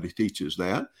 Nobody teaches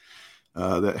that.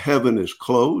 That heaven is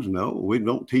closed. No, we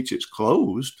don't teach it's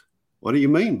closed. What do you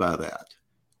mean by that?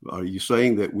 Are you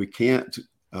saying that we can't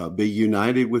be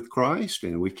united with Christ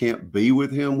and we can't be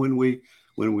with him when we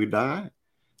die?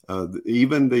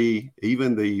 Even the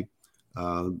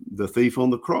thief on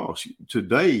the cross.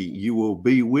 Today you will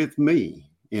be with me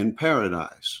in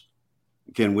paradise.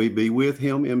 Can we be with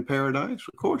him in paradise?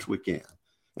 Of course we can.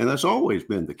 And that's always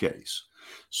been the case.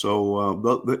 So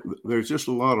there's just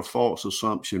a lot of false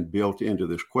assumption built into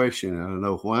this question. And I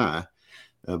know why,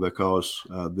 because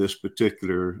this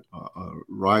particular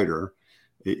writer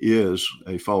is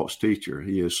a false teacher.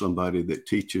 He is somebody that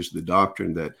teaches the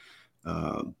doctrine that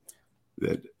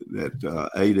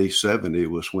AD 70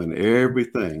 was when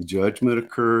everything, judgment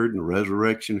occurred and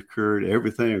resurrection occurred,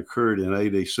 everything occurred in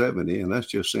AD 70, and that's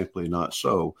just simply not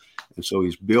so. And so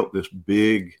he's built this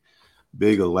big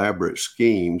elaborate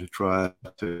scheme to try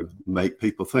to make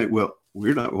people think, well,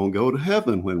 we're not going to go to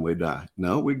heaven when we die.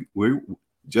 No, we're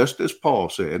just as Paul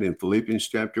said in Philippians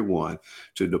chapter 1,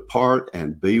 to depart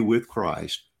and be with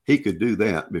Christ. He could do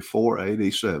that before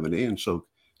AD 70, and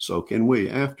so can we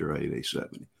after AD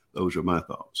 70. Those are my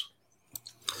thoughts.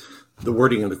 The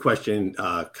wording of the question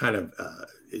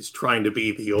is trying to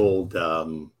be the old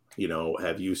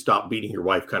Have you stopped beating your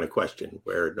wife kind of question,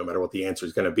 where no matter what the answer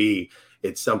is going to be,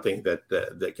 it's something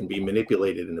that can be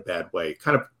manipulated in a bad way.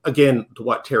 Kind of, again, to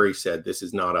what Terry said, this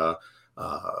is not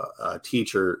a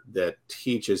teacher that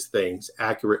teaches things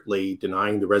accurately.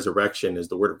 Denying the resurrection, as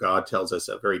the Word of God tells us,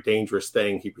 a very dangerous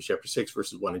thing. Hebrews chapter 6,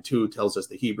 verses 1 and 2 tells us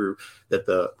that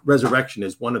the resurrection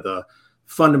is one of the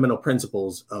fundamental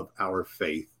principles of our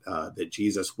faith, that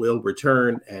Jesus will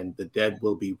return and the dead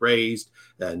will be raised.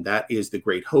 And that is the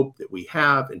great hope that we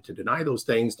have. And to deny those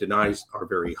things denies our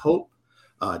very hope,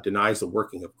 denies the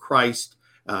working of Christ,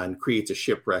 and creates a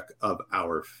shipwreck of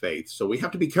our faith. So we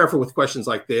have to be careful with questions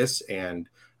like this. And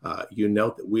you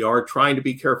note that we are trying to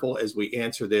be careful as we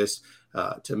answer this,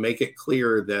 to make it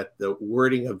clear that the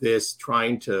wording of this,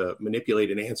 trying to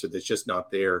manipulate an answer that's just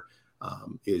not there,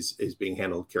 is being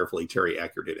handled carefully. Terry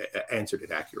answered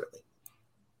it accurately.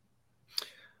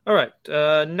 All right.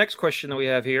 Next question that we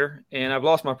have here, and I've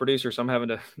lost my producer, so I'm having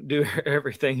to do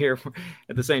everything here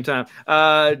at the same time.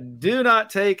 Do not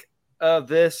take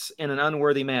this in an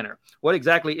unworthy manner. What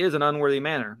exactly is an unworthy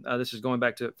manner? This is going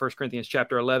back to 1 Corinthians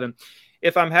chapter 11.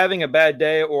 If I'm having a bad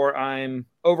day or I'm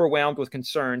overwhelmed with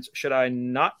concerns, should I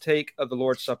not take of the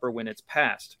Lord's Supper when it's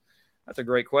past? That's a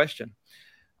great question.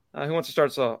 Who wants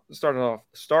to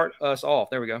start us off?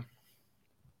 There we go.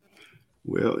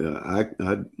 Well,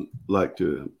 I'd like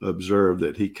to observe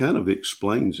that he kind of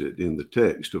explains it in the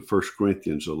text of 1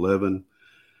 Corinthians 11,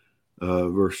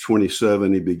 verse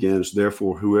 27. He begins,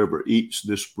 "Therefore, whoever eats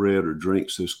this bread or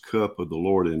drinks this cup of the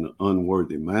Lord in an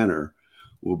unworthy manner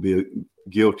will be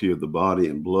guilty of the body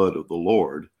and blood of the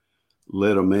Lord.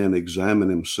 Let a man examine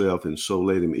himself, and so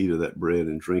let him eat of that bread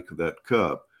and drink of that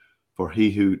cup. For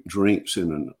he who drinks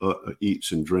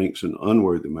eats and drinks in an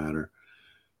unworthy manner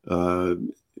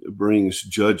brings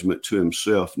judgment to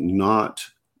himself, not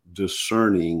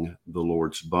discerning the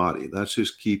Lord's body." That's his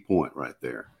key point right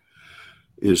there.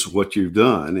 Is what you've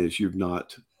done is you've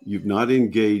not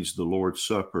engaged the Lord's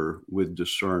Supper with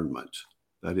discernment.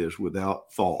 That is,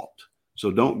 without thought. So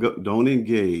don't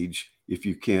engage if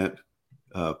you can't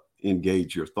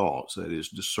engage your thoughts. That is,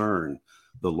 discern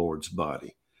the Lord's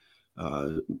body.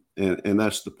 And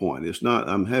that's the point. It's not,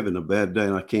 I'm having a bad day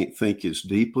and I can't think as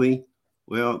deeply.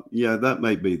 Well, yeah, that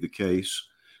may be the case,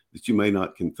 that you may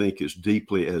not can think as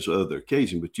deeply as other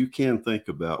occasions, but you can think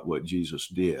about what Jesus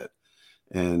did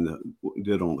and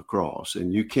did on the cross,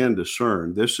 and you can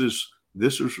discern this is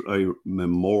a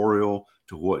memorial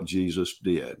to what Jesus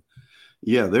did.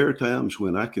 Yeah, there are times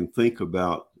when I can think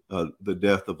about the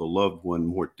death of a loved one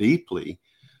more deeply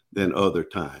than other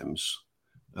times.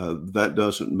 That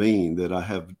doesn't mean that I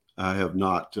have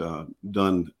not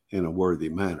done in a worthy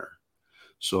manner.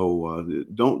 So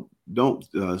don't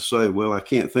say, well, I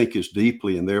can't think as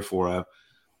deeply, and therefore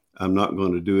I'm not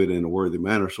going to do it in a worthy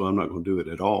manner, so I'm not going to do it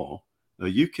at all. Now,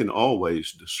 you can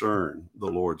always discern the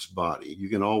Lord's body. You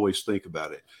can always think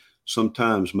about it.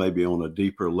 Sometimes maybe on a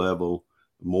deeper level,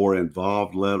 more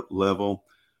involved level,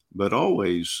 but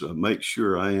always make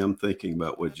sure I am thinking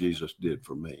about what Jesus did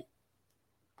for me.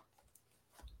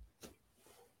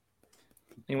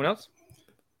 Anyone else?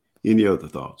 Any other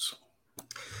thoughts?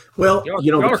 Well,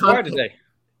 y'all are quiet today.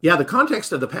 Yeah, the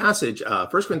context of the passage, 1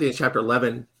 Corinthians chapter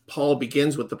 11, Paul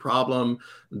begins with the problem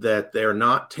that they're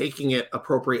not taking it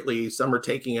appropriately. Some are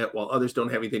taking it while others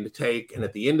don't have anything to take. And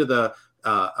at the end of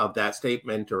that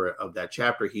statement or of that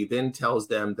chapter, he then tells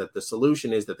them that the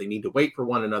solution is that they need to wait for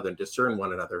one another and discern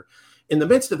one another. In the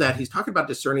midst of that, he's talking about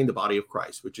discerning the body of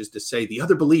Christ, which is to say the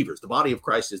other believers. The body of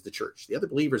Christ is the church, the other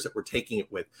believers that we're taking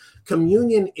it with.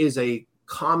 Communion is a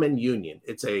common union.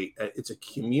 It's a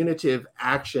communicative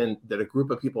action that a group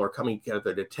of people are coming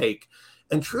together to take.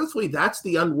 And truthfully, that's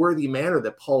the unworthy manner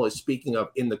that Paul is speaking of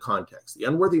in the context. The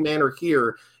unworthy manner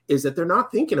here is that they're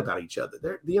not thinking about each other.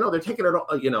 They're taking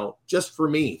it, just for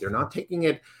me. They're not taking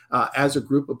it as a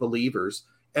group of believers.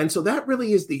 And so that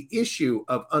really is the issue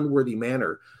of unworthy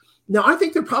manner. Now, I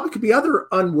think there probably could be other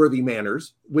unworthy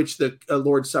manners, which the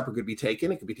Lord's Supper could be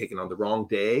taken. It could be taken on the wrong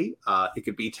day. It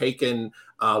could be taken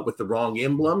with the wrong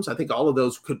emblems. I think all of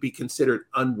those could be considered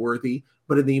unworthy.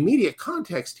 But in the immediate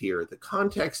context here, the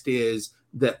context is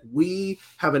that we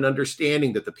have an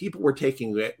understanding that the people we're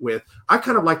taking it with, I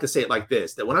kind of like to say it like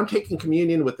this, that when I'm taking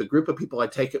communion with the group of people I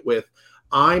take it with,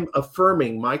 I'm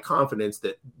affirming my confidence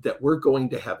that we're going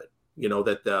to heaven.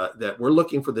 That we're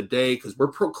looking for the day because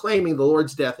we're proclaiming the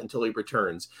Lord's death until he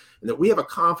returns, and that we have a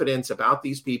confidence about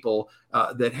these people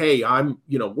that, hey,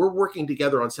 we're working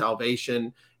together on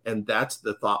salvation. And that's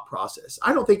the thought process.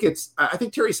 I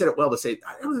think Terry said it well to say,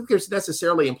 I don't think there's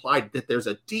necessarily implied that there's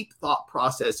a deep thought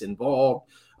process involved.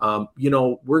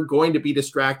 We're going to be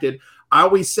distracted. I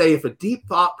always say if a deep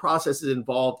thought process is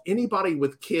involved, anybody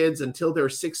with kids until they're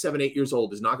 6, 7, 8 years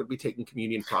old is not going to be taking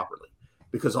communion properly,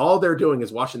 because all they're doing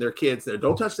is watching their kids.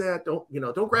 Don't touch that.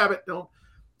 Don't grab it. Don't.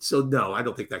 So no, I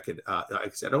don't think that could, like I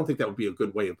said, I don't think that would be a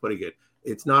good way of putting it.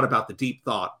 It's not about the deep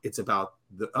thought. It's about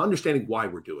the understanding why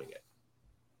we're doing it.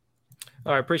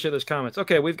 All right. Appreciate those comments.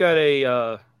 Okay. We've got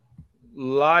a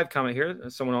live comment here.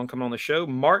 Someone on come on the show.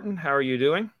 Martin, how are you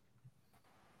doing?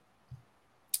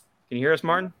 Can you hear us,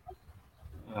 Martin?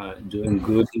 Doing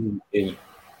good.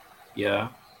 Yeah,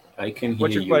 I can hear you.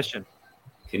 What's your question?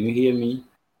 Can you hear me?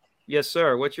 Yes,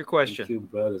 sir. What's your question? Thank you,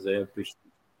 brothers. I appreciate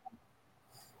it.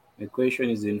 My question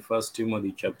is in 1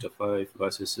 Timothy chapter 5,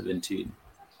 verses 17.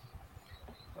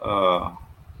 So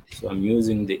I'm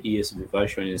using the ESV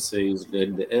version. It says,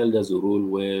 "Let the elders who rule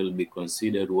well be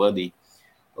considered worthy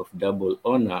of double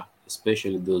honor,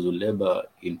 especially those who labor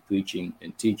in preaching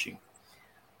and teaching."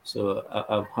 So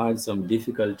I've had some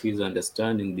difficulties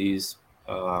understanding this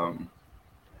part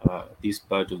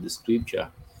of the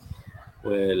scripture.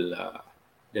 Well,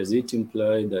 does it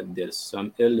imply that there's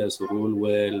some elders who rule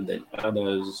well than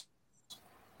others,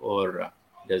 or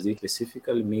does it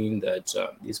specifically mean that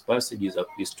this passage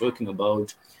is talking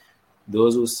about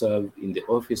those who serve in the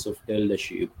office of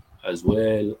eldership as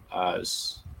well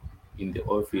as in the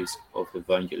office of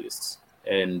evangelists?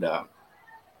 And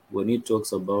when it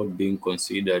talks about being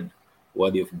considered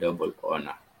worthy of double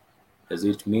honor, does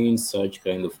it mean such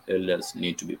kind of elders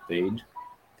need to be paid?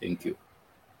 Thank you.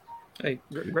 Hey,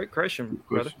 great question,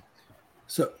 brother.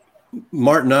 So,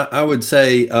 Martin, I would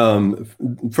say,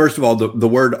 first of all, the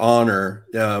word honor,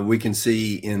 we can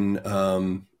see in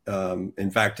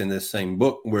fact, in this same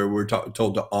book where we're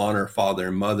told to honor father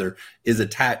and mother, is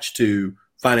attached to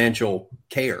financial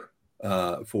care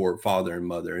for father and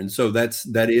mother. And so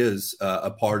that is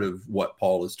a part of what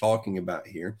Paul is talking about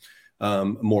here.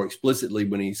 More explicitly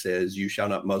when he says, "You shall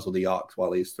not muzzle the ox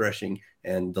while he is threshing,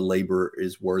 and the laborer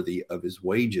is worthy of his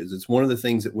wages." It's one of the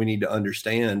things that we need to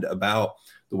understand about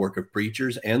the work of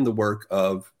preachers and the work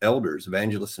of elders,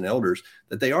 evangelists and elders,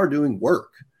 that they are doing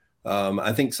work.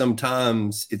 I think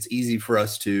sometimes it's easy for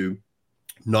us to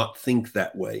not think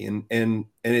that way. And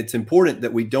it's important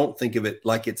that we don't think of it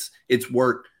like it's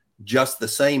work just the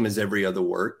same as every other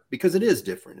work, because it is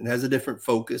different. It has a different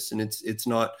focus, and it's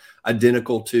not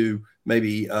identical to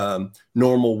maybe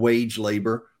normal wage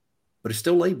labor, but it's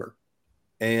still labor.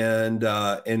 And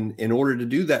in order to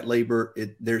do that labor,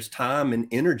 there's time and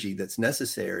energy that's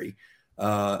necessary.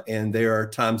 And there are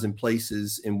times and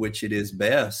places in which it is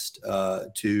best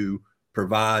to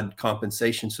provide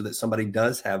compensation so that somebody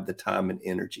does have the time and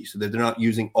energy, so that they're not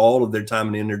using all of their time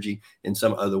and energy in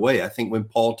some other way. I think when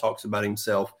Paul talks about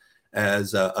himself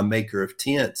as a maker of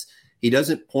tents, he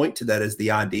doesn't point to that as the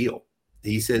ideal.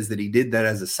 He says that he did that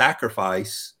as a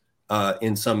sacrifice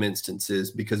in some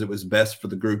instances because it was best for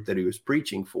the group that he was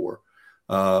preaching for.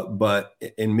 But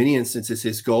in many instances,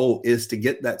 his goal is to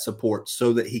get that support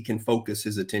so that he can focus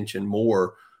his attention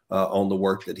more on the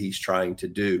work that he's trying to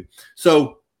do.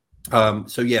 So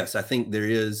yes, I think there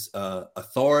is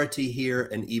authority here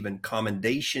and even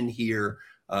commendation here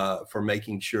for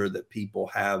making sure that people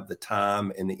have the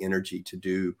time and the energy to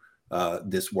do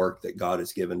this work that God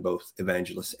has given both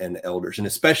evangelists and elders. And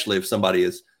especially if somebody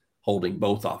is holding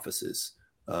both offices,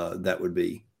 that would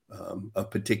be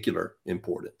of particular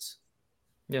importance.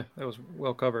 Yeah, that was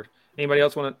well covered. Anybody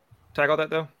else want to tackle that,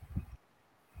 though?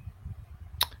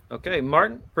 Okay,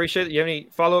 Martin, appreciate it. You have any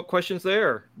follow-up questions there,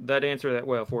 or that answer that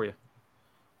well for you?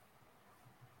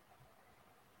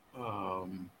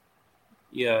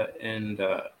 Yeah, and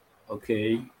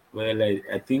okay. Well,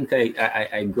 I think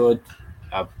I got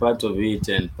a part of it,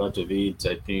 and part of it,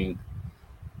 I think.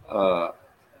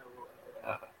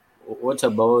 What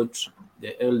about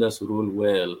the elders who rule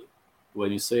well?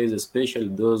 When it says, especially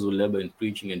those who labor in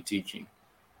preaching and teaching.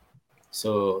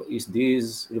 So is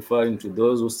this referring to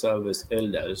those who serve as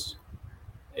elders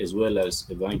as well as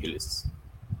evangelists?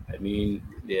 I mean,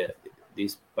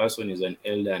 this person is an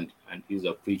elder and he's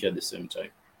a preacher at the same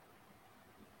time.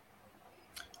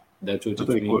 That's what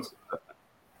it means.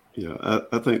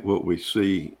 I think what we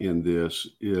see in this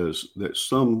is that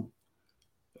some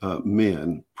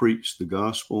men preach the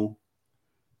gospel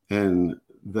and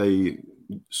they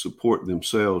support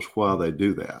themselves while they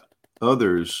do that.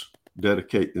 Others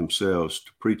dedicate themselves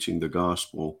to preaching the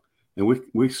gospel, and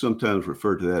we sometimes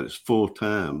refer to that as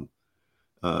full-time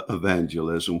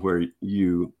evangelism, where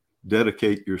you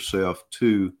dedicate yourself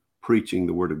to preaching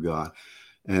the word of God,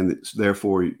 and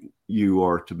therefore you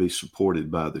are to be supported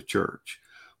by the church.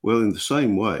 Well, in the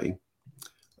same way,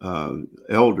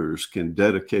 elders can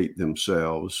dedicate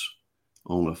themselves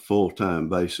on a full-time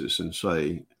basis and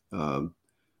say,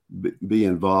 be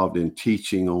involved in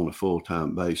teaching on a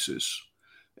full-time basis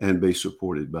and be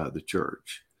supported by the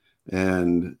church.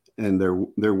 And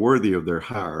they're worthy of their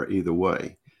hire either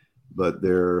way. But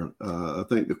I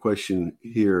think the question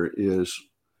here is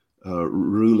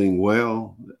ruling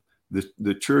well.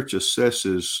 The church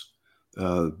assesses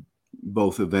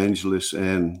both evangelists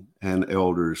and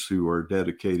elders who are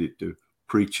dedicated to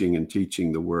preaching and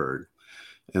teaching the word.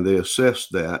 And they assess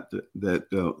that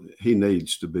he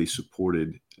needs to be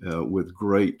supported with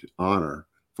great honor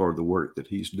for the work that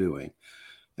he's doing.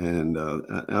 And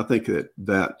I think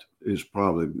that is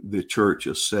probably the church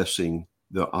assessing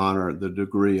the honor, the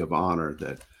degree of honor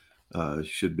that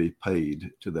should be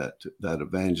paid to that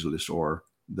evangelist or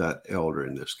that elder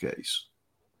in this case.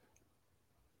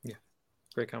 Yeah,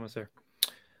 great comments there.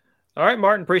 All right,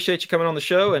 Martin, appreciate you coming on the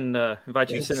show, and invite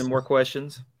you to send in more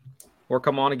questions or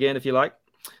come on again if you like.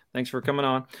 Thanks for coming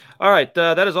on. All right,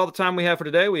 that is all the time we have for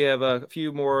today. We have a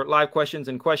few more live questions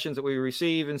and questions that we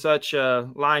receive and such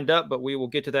lined up, but we will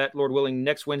get to that, Lord willing,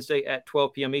 next Wednesday at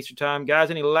 12 p.m. Eastern Time. Guys,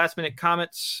 any last-minute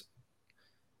comments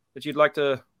that you'd like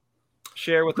to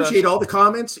share with us? Appreciate all the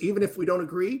comments. Even if we don't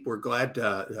agree, we're glad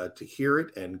to hear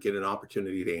it and get an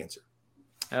opportunity to answer.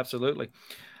 Absolutely.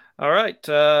 All right.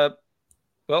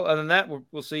 Well, other than that,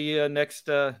 we'll see you next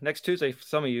Tuesday, for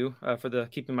some of you, for the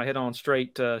Keeping My Head On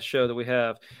Straight show that we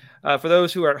have. For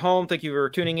those who are at home, thank you for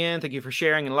tuning in. Thank you for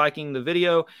sharing and liking the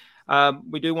video.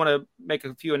 We do want to make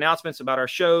a few announcements about our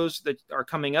shows that are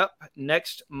coming up.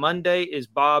 Next Monday is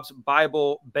Bob's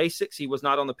Bible Basics. He was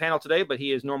not on the panel today, but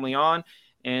he is normally on.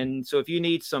 And so if you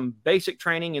need some basic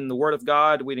training in the Word of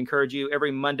God, we'd encourage you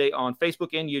every Monday on Facebook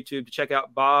and YouTube to check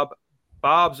out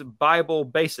Bob's Bible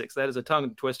Basics. That is a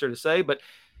tongue twister to say, but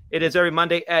it is every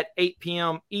Monday at 8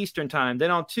 p.m. Eastern Time. Then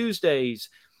on Tuesdays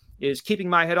is Keeping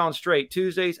My Head On Straight,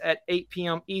 Tuesdays at 8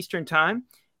 p.m. Eastern Time.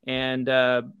 And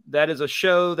that is a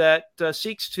show that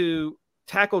seeks to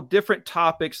tackle different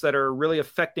topics that are really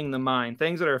affecting the mind,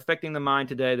 things that are affecting the mind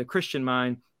today, the Christian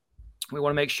mind. We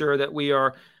want to make sure that we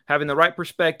are having the right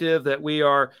perspective, that we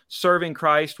are serving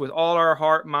Christ with all our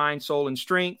heart, mind, soul, and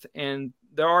strength. And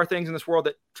there are things in this world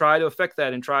that try to affect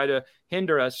that and try to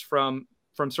hinder us from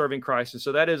serving Christ. And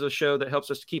so that is a show that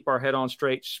helps us to keep our head on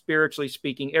straight, spiritually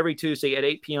speaking, every Tuesday at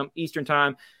 8 p.m. Eastern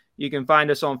Time. You can find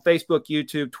us on Facebook,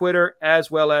 YouTube, Twitter, as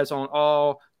well as on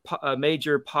all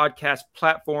major podcast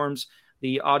platforms.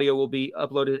 The audio will be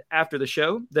uploaded after the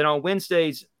show. Then on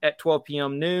Wednesdays at 12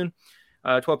 p.m.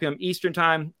 12 p.m. Eastern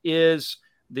Time is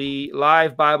the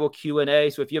live Bible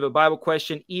Q&A. So if you have a Bible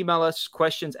question, email us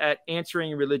questions at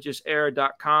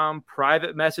answeringreligiouserror.com.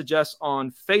 Private message us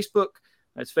on Facebook.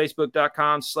 That's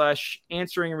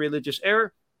facebook.com/answeringreligiouserror.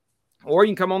 Or you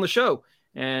can come on the show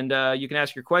and you can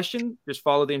ask your question. Just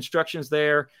follow the instructions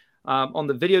there on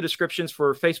the video descriptions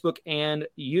for Facebook and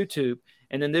YouTube.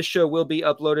 And then this show will be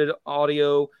uploaded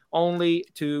audio only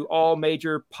to all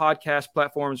major podcast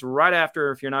platforms right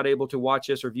after, if you're not able to watch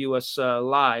us or view us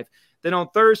live. Then on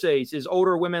Thursdays is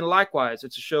Older Women Likewise.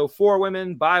 It's a show for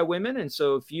women by women. And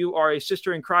so if you are a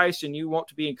sister in Christ and you want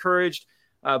to be encouraged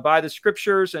by the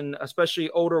scriptures, and especially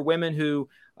older women who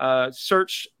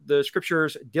search the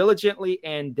scriptures diligently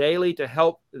and daily to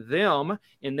help them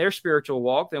in their spiritual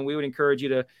walk, then we would encourage you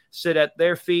to sit at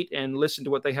their feet and listen to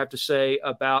what they have to say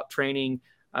about training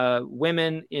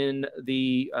women in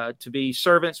to be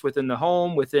servants within the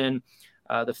home, within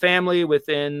the family,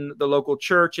 within the local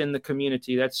church, and the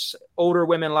community. That's Older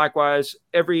Women Likewise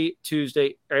every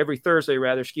Thursday,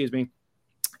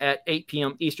 at 8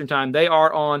 p.m. Eastern Time. They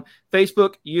are on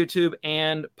Facebook, YouTube,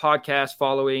 and podcast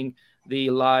following the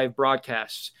live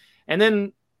broadcasts. And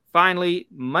then finally,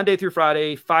 Monday through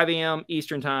Friday, 5 a.m.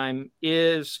 Eastern Time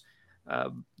is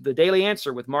the Daily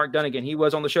Answer with Mark Dunnigan. He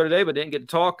was on the show today, but didn't get to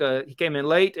talk. He came in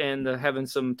late and having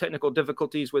some technical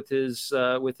difficulties with his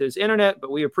internet,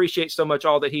 but we appreciate so much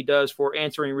all that he does for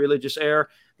Answering Religious Error.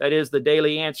 That is the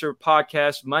Daily Answer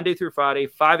podcast, Monday through Friday,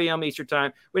 5 a.m. Eastern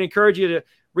Time. We encourage you to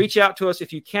reach out to us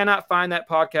if you cannot find that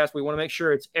podcast. We want to make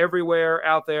sure it's everywhere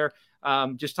out there.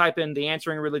 Just type in the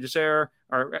Answering Religious Error,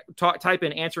 or type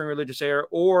in Answering Religious Error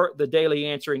or the Daily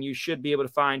Answer, and you should be able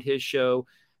to find his show.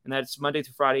 And that's Monday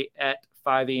through Friday at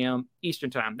 5 a.m. Eastern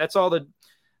Time. That's all the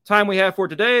time we have for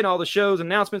today, and all the shows and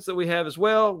announcements that we have as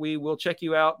well. We will check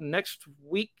you out next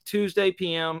week, Tuesday, 8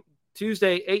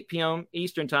 p.m.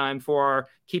 Eastern Time, for our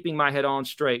Keeping My Head On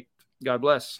Straight. God bless.